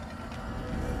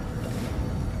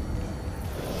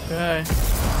 Okay.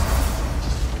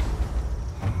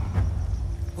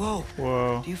 Whoa.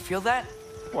 Whoa. Do you feel that?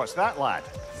 What's that, lad?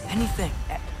 Anything.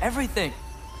 Everything.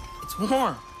 It's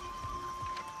warm.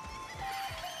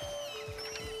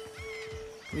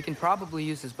 We can probably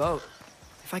use this boat.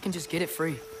 If I can just get it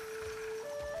free.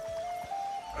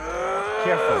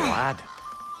 Careful, lad.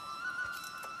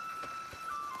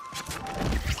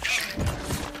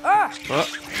 Ah! What?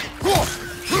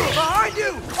 Behind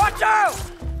you! Watch out!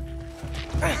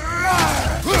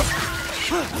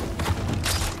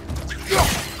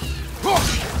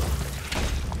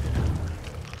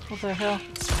 What the hell?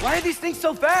 Why are these things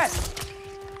so fast?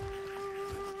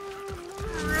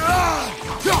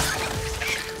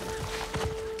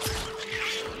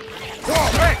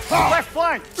 Rick, left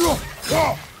flank!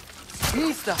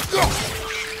 Mista!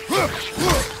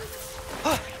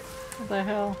 What the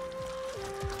hell?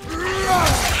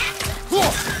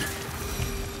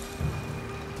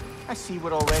 I see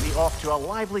we're already off to a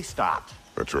lively start.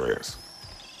 Atreus,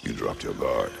 you dropped your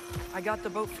guard. I got the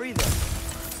boat free though.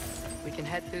 We can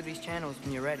head through these channels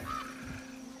when you're ready.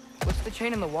 What's the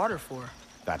chain in the water for?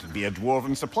 That'd be a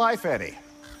dwarven supply ferry.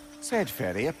 Said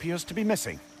ferry appears to be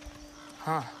missing.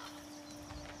 Huh.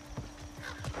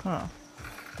 Huh.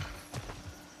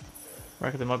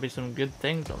 Reckon there might be some good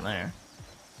things on there.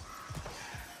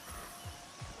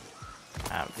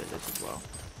 I'll get this as well.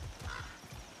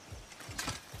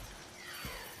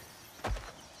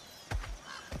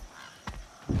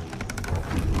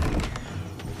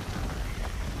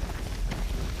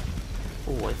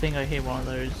 Oh, I think I hear one of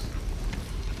those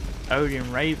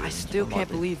Odin ravens. I still from, can't like,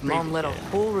 the believe Mom led a previous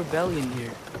game. whole rebellion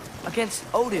here. Against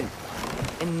Odin.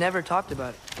 And never talked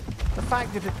about it. The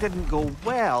fact that it didn't go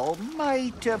well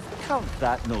might have countered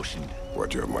that notion.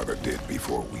 What your mother did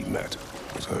before we met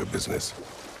was her business.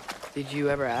 Did you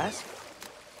ever ask?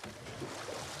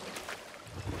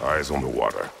 Eyes on the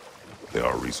water. There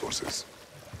are resources.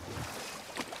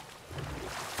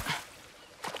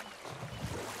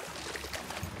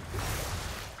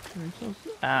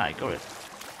 Ah, I got it.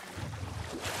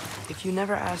 If you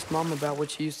never asked Mom about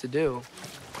what she used to do,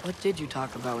 what did you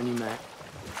talk about when you met?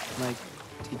 Like,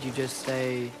 did you just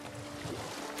say,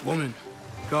 "Woman,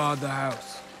 guard the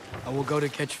house. I will go to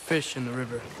catch fish in the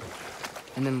river,"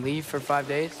 and then leave for 5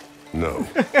 days? No.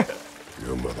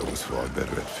 Your mother was far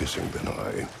better at fishing than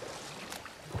I.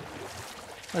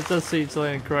 That does seem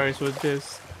something Kratos would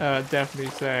just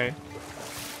definitely say.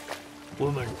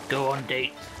 Woman, go on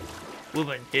date.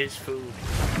 Woman, here's food.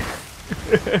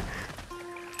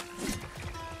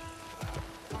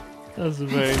 That's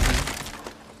amazing.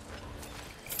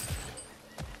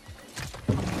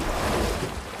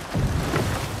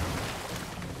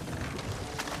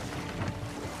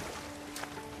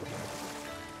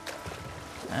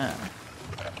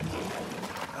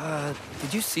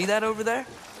 Did you see that over there?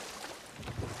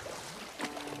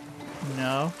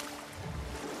 No.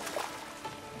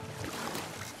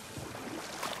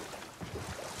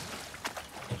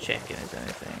 Checking if there's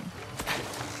anything.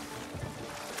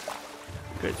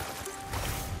 Good.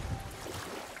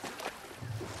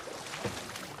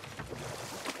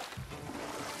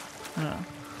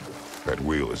 That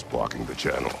wheel is blocking the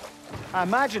channel. I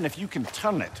imagine if you can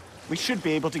turn it, we should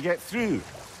be able to get through.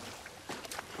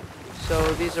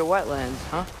 So these are wetlands,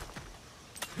 huh?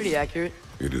 Pretty accurate.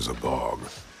 It is a bog.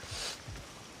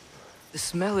 The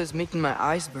smell is making my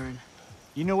eyes burn.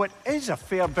 You know, it is a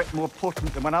fair bit more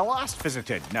potent than when I last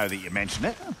visited, now that you mention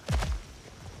it.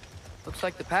 Looks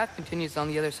like the path continues on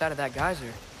the other side of that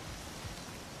geyser.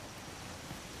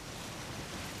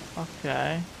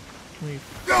 Okay. We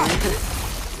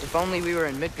If only we were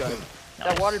in Midgard. That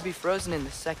Nice. water'd be frozen in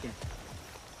a second.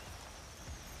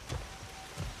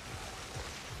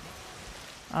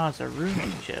 Oh, it's a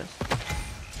runic chest.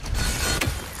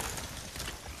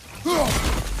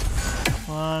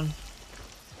 1,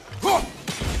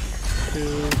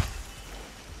 2.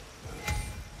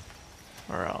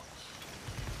 Where else?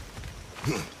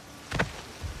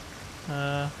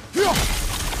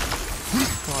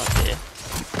 What here?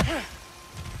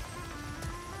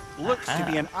 Looks to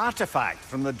be an artifact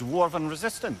from the Dwarven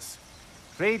Resistance.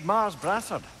 Trade Mars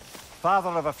Brassard,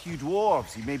 father of a few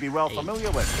dwarves you may be well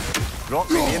familiar with.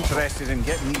 Brok may be interested in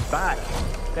getting these back.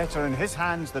 Better in his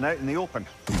hands than out in the open.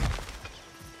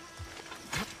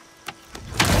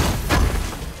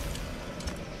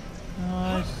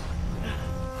 Nice.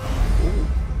 Ooh.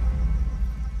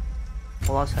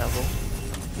 Well, that's helpful.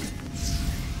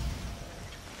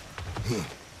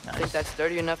 Nice. Think that's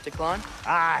sturdy enough to climb?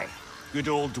 Aye, good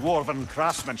old Dwarven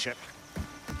craftsmanship.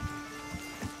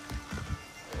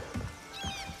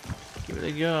 Give it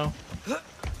a go.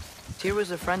 Tyr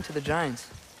was a friend to the Giants.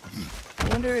 I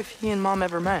wonder if he and Mom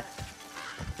ever met.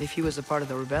 If he was a part of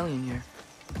the rebellion here.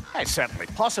 It's certainly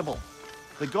possible.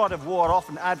 The god of war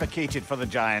often advocated for the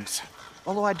Giants.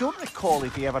 Although I don't recall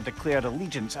if he ever declared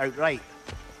allegiance outright.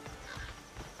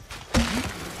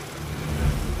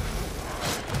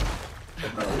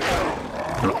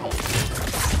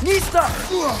 Nista!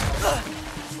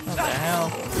 What the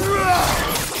hell?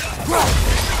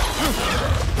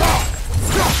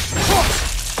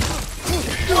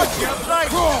 Watch outside!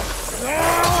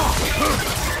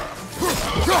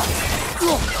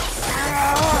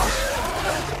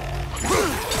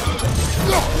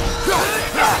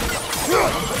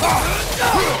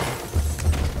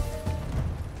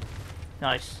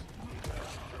 Nice.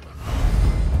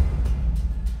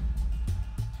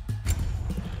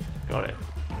 Got it.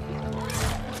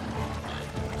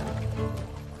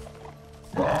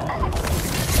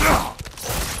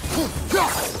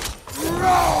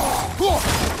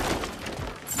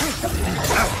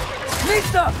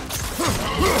 Nista!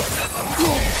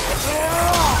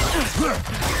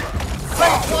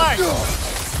 Right flag!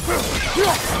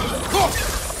 Got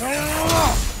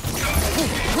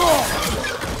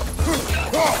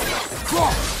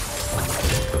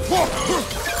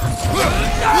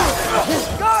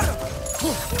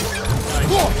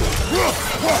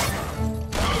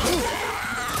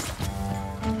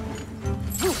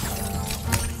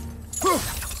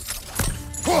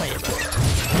him!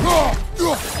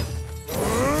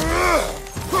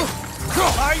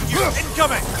 Behind you!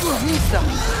 Incoming! Nista!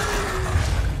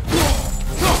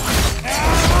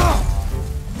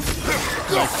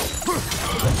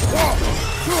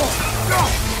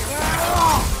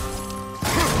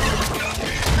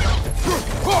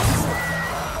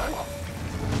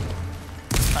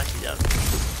 Actually, yeah.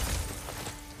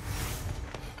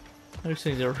 Those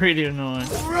things are really annoying.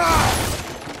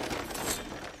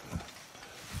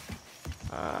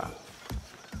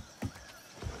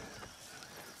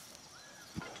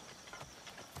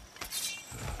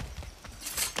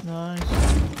 Nice.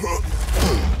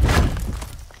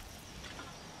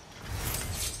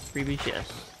 3B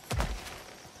chest.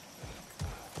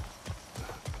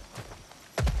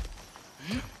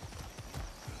 Is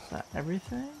that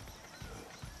everything?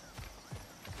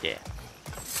 Yeah.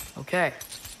 Okay,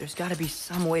 there's gotta be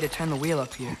some way to turn the wheel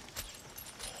up here.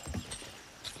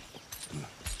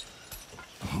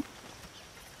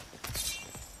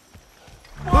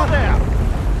 Who there?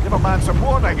 Give a man some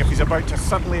warning if he's about to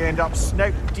suddenly end up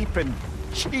snout deep in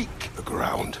cheek. The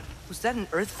ground. Was that an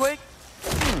earthquake?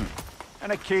 An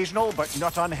occasional but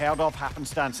not unheard of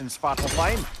happenstance in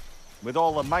Svartalfheim. With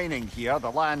all the mining here,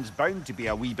 the land's bound to be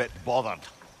a wee bit bothered.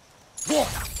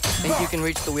 Think you can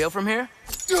reach the wheel from here?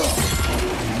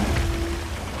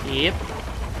 Yep.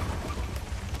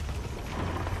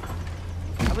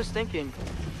 I was thinking,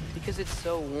 because it's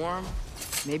so warm,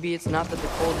 maybe it's not that the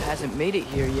cold hasn't made it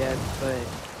here yet, but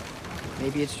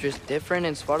maybe it's just different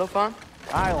in Svartalfheim?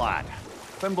 Aye, lad.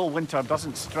 Fimbulwinter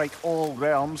doesn't strike all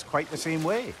realms quite the same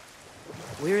way.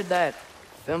 Weird that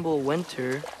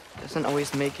Fimbulwinter doesn't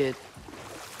always make it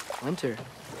winter.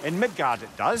 In Midgard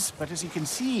it does, but as you can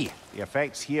see, the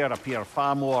effects here appear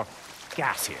far more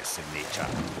gaseous in nature.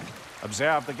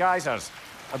 Observe the geysers.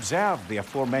 Observe the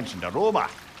aforementioned aroma.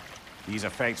 These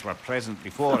effects were present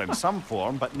before in some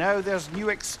form, but now there's new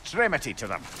extremity to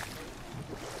them.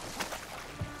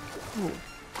 Ooh.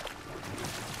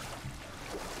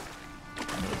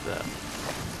 What is that?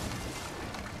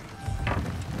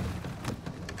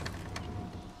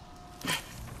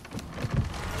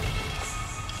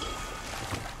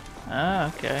 Ah,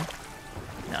 okay.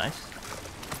 Nice.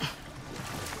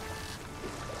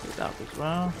 Get that as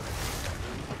well.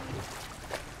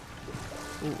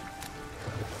 Ooh.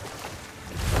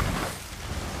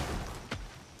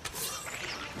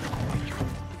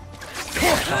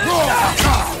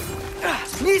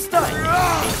 Nista!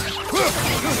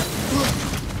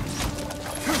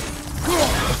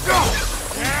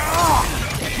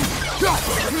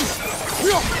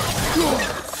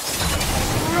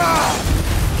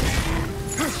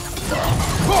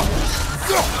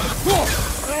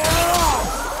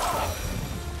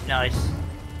 Nice.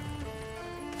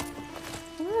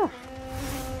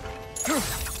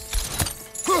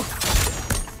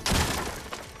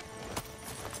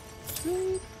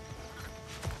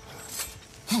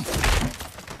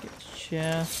 Get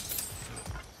chest.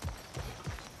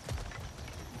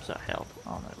 What's that help?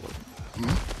 Oh no, it wasn't.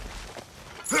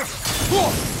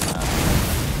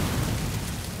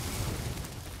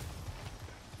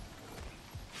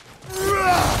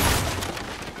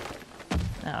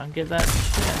 Now get that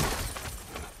chest.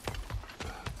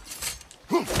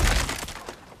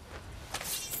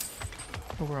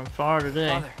 Oh, we're on fire today.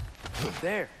 Father,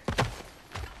 there.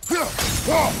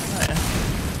 Oh,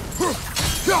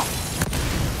 yeah.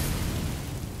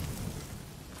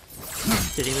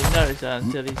 Didn't even notice that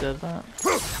until he said that.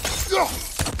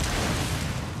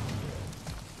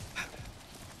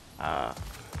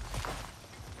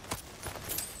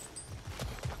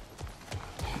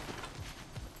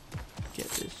 Get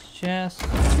this chest.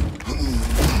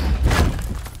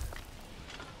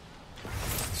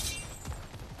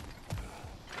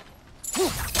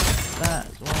 That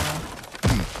as well.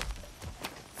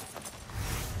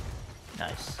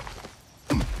 Nice.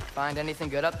 Find anything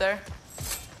good up there?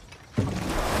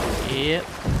 Yep.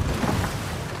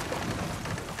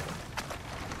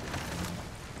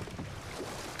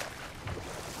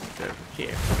 Go over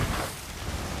here.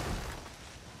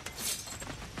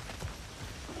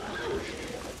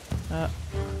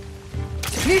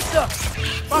 Nista!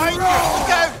 Behind you!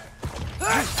 Go!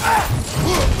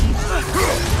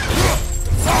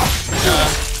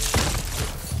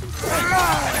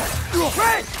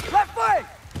 Red! Left flank!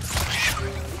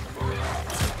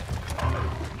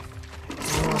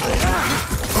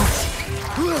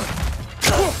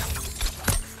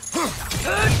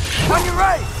 On your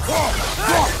right!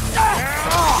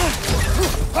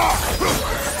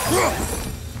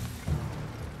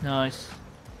 Nice.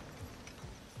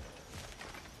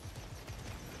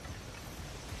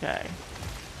 Okay.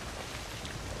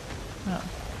 Oh.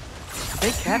 Did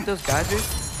they cap those geysers?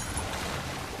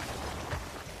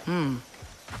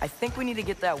 I think we need to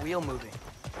get that wheel moving,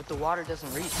 but the water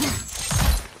doesn't reach.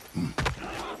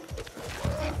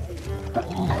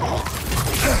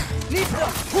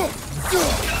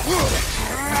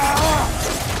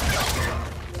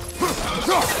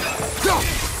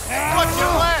 Watch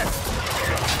your left!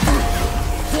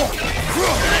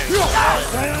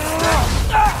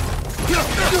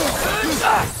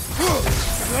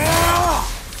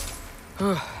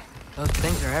 Those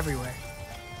things are everywhere.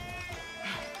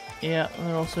 Yeah,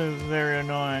 they're also very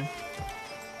annoying.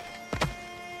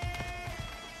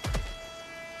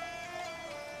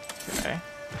 Okay.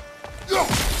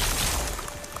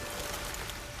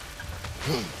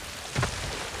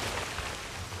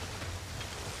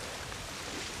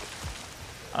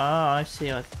 Ah, I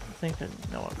see. I think I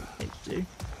know what we need to do.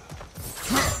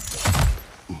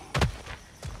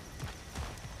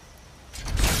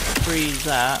 Freeze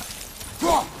that.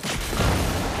 We'll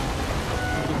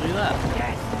do that.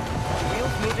 Yes!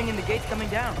 Wheels moving and the gate's coming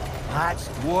down. That's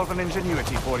dwarven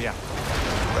ingenuity for you.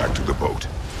 Back to the boat.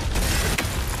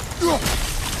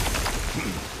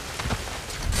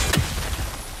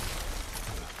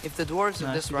 If the dwarves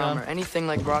of this Nicely realm done. are anything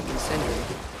like Brok and Sindri,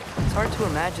 it's hard to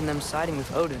imagine them siding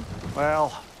with Odin.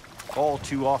 Well, all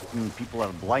too often people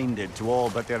are blinded to all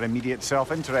but their immediate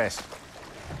self-interest.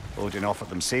 Odin offered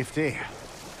them safety,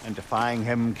 and defying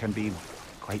him can be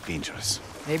quite dangerous.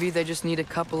 Maybe they just need a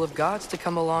couple of gods to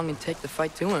come along and take the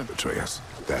fight to him. Atreus,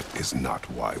 that is not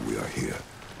why we are here.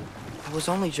 I was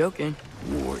only joking.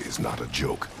 War is not a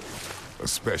joke,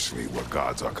 especially where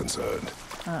gods are concerned.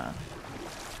 Ah.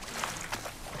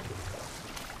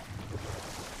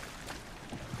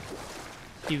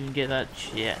 You can get that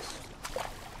chest.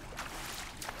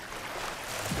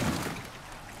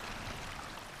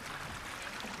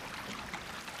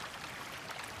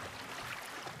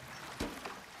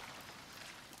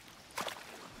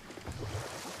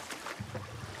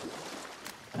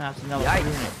 That's another Yikes.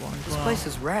 runic one as This well. place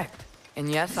is wrecked.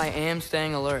 And yes, I am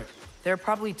staying alert. There are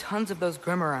probably tons of those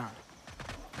Grim around.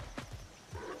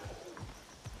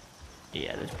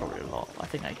 Yeah, there's probably a lot. I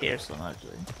think I hear some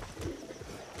actually.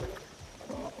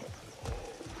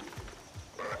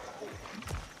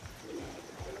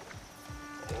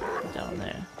 Down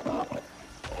there.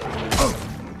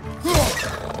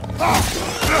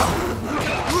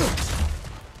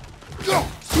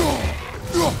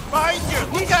 Behind you!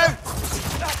 Look out!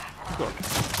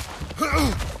 Get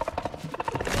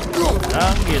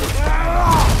it.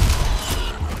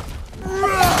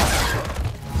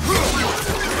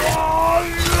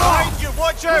 Behind you,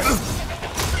 watch out!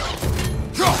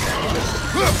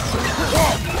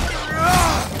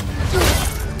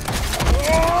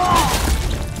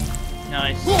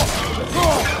 Nice.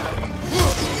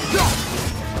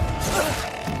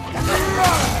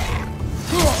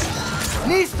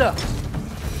 Nista!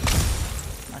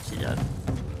 Nicely done.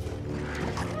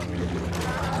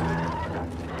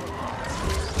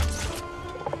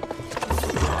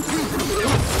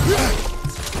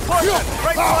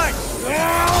 Right flank!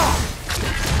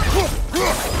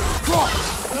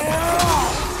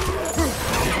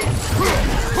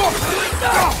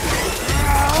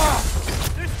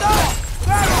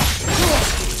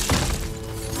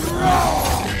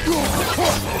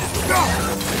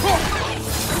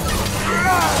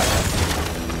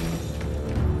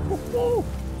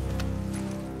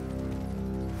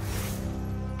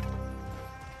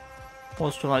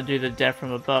 Was trying to do the death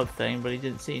from above thing, but he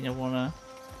didn't seem to want to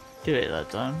do it that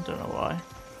time. Don't know why.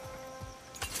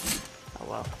 Oh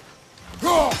well.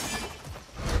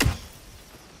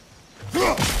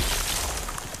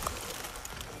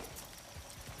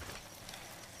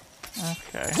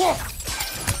 Okay.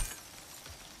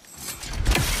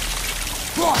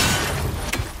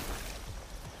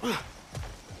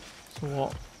 So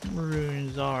what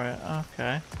runes are it?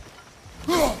 Okay.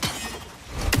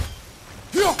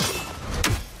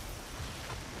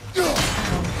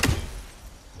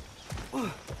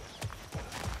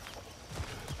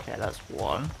 Okay, that's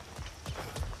one.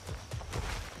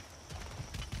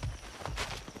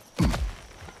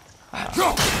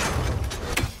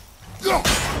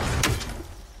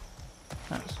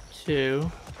 That's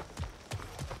two.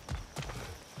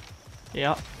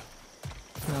 Yep.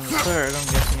 And then the third, I'm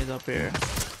guessing, is up here.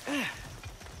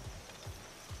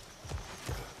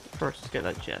 First, let's get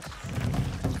that chest.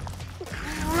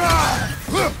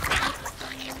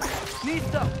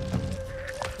 Nista!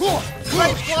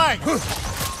 Right flank!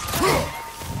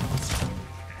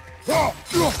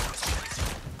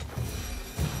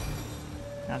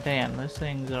 God damn, those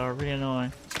things are really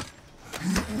annoying.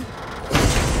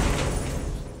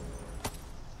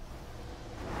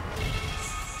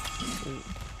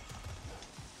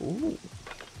 Ooh.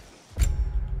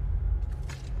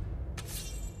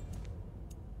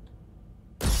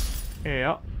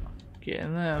 Yeah,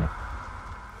 getting them.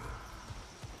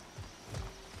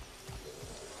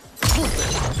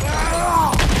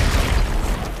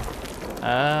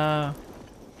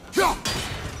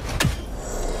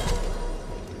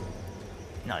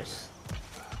 Nice.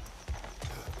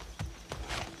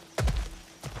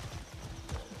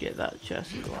 Get that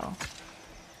chest as well.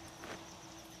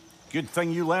 Good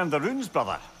thing you learned the runes,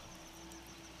 brother.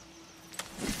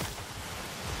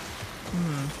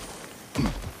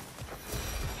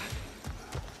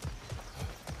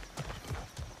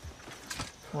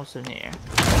 What's in here?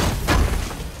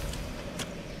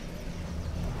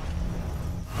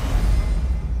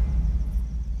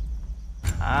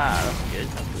 Ah, that's good.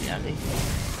 That's pretty handy.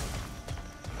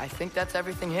 I think that's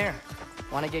everything here.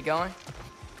 Want to get going?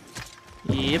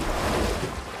 Yep.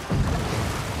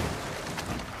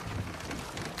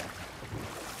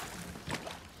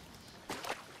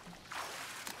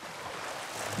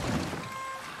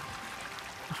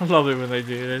 I love it when they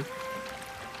do this.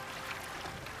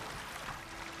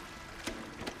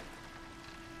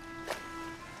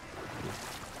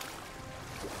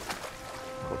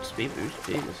 Got speed boost,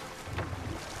 Jesus.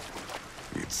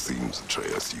 It seems,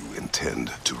 Atreus, you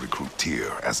intend to recruit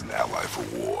Tyr as an ally for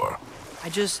war.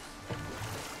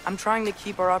 I'm trying to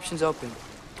keep our options open.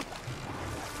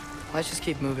 Let's just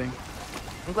keep moving.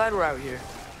 I'm glad we're out here,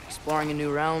 exploring a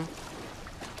new realm.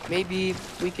 Maybe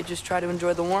we could just try to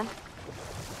enjoy the warmth?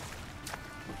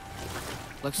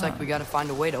 Looks like we gotta find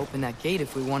a way to open that gate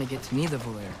if we want to get to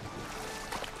Nidavellir.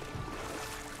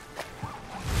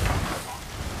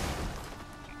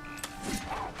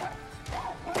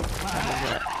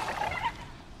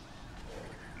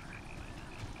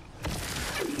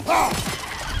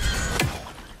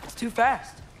 It's too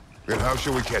fast. Then how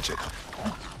shall we catch it?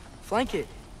 Flank it.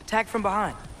 Attack from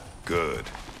behind. Good.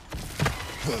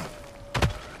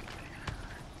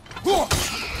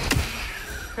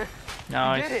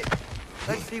 Nice. You did it.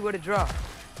 Let's see what it dropped.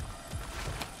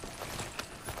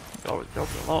 Oh, it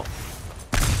dropped a lot.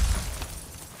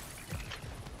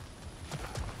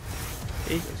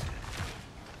 Jesus.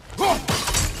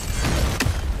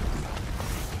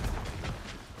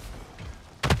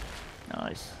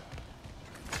 Nice.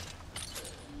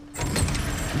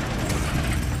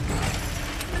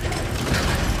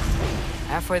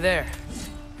 Halfway there.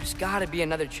 Just gotta be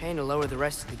another chain to lower the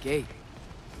rest of the gate.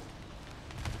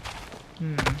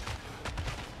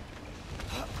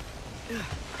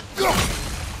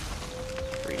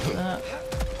 Freeze that.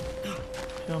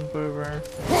 Jump over.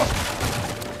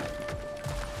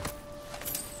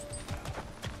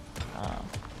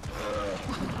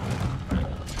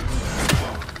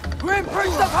 Grim,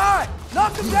 perched up high!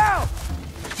 Knock him down!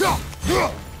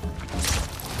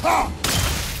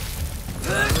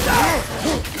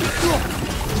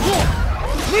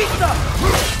 Lisa!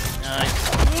 Nice.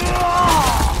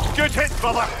 Good hit,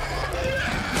 brother!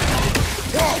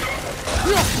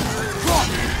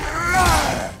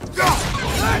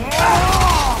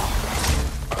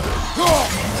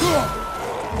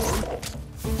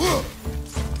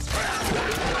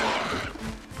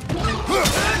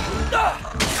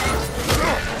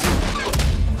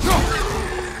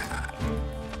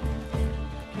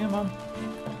 Come on.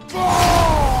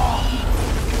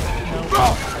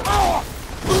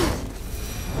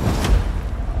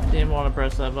 Didn't want to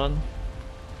press that button.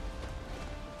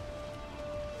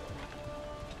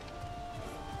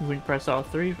 We press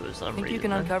R3 for some reason. Think you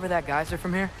can uncover that geyser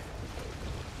from here?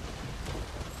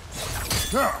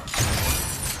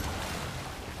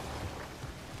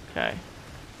 Okay.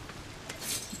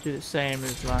 Do the same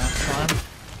as last time.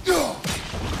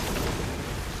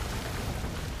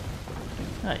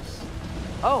 Nice.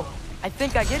 Oh, I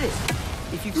think I get it.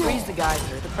 If you freeze the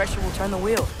geyser, the pressure will turn the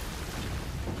wheel.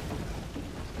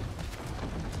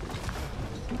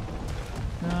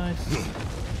 Nice.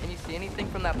 Can you see anything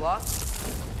from that block?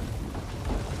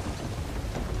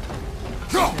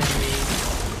 Can we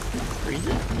freeze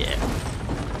it?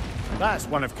 Yeah. That's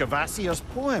one of Kvasir's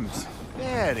poems.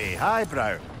 Very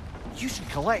highbrow. You should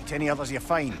collect any others you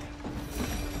find.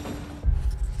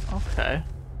 Okay.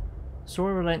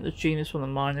 Story relentless genius from the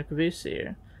mind of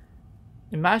Kvasir.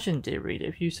 Imagine, dear reader,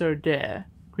 if you so dare,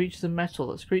 creatures of metal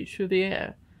that screech through the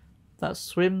air, that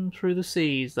swim through the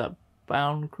seas, that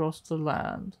bound across the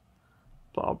land,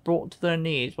 but are brought to their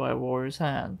knees by a warrior's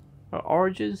hand. Her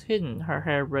origins hidden, her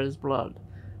hair red as blood,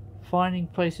 finding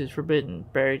places forbidden,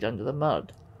 buried under the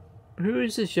mud. Who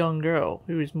is this young girl,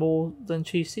 who is more than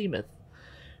she seemeth?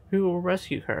 Who will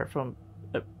rescue her from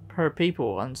her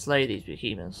people and slay these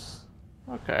behemoths?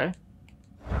 Okay.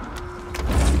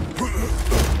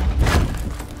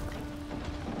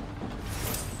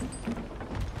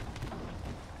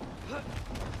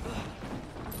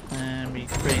 And we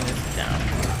bring this down.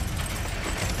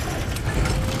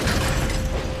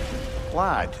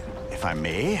 Lad, if I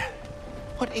may,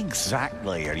 what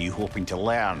exactly are you hoping to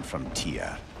learn from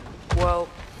Tyr? Well,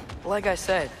 like I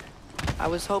said, I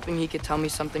was hoping he could tell me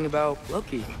something about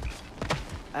Loki.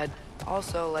 I'd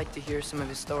also like to hear some of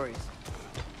his stories.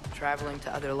 Traveling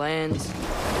to other lands,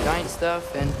 giant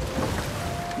stuff, and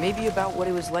maybe about what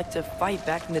it was like to fight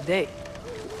back in the day.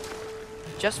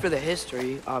 Just for the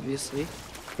history, obviously.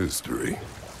 History.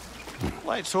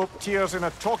 Let's hope Tyr's in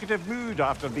a talkative mood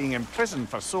after being imprisoned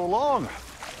for so long.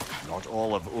 Not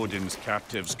all of Odin's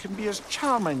captives can be as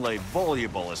charmingly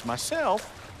voluble as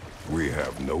myself. We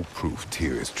have no proof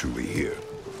Tyr is truly here.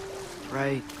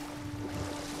 Right.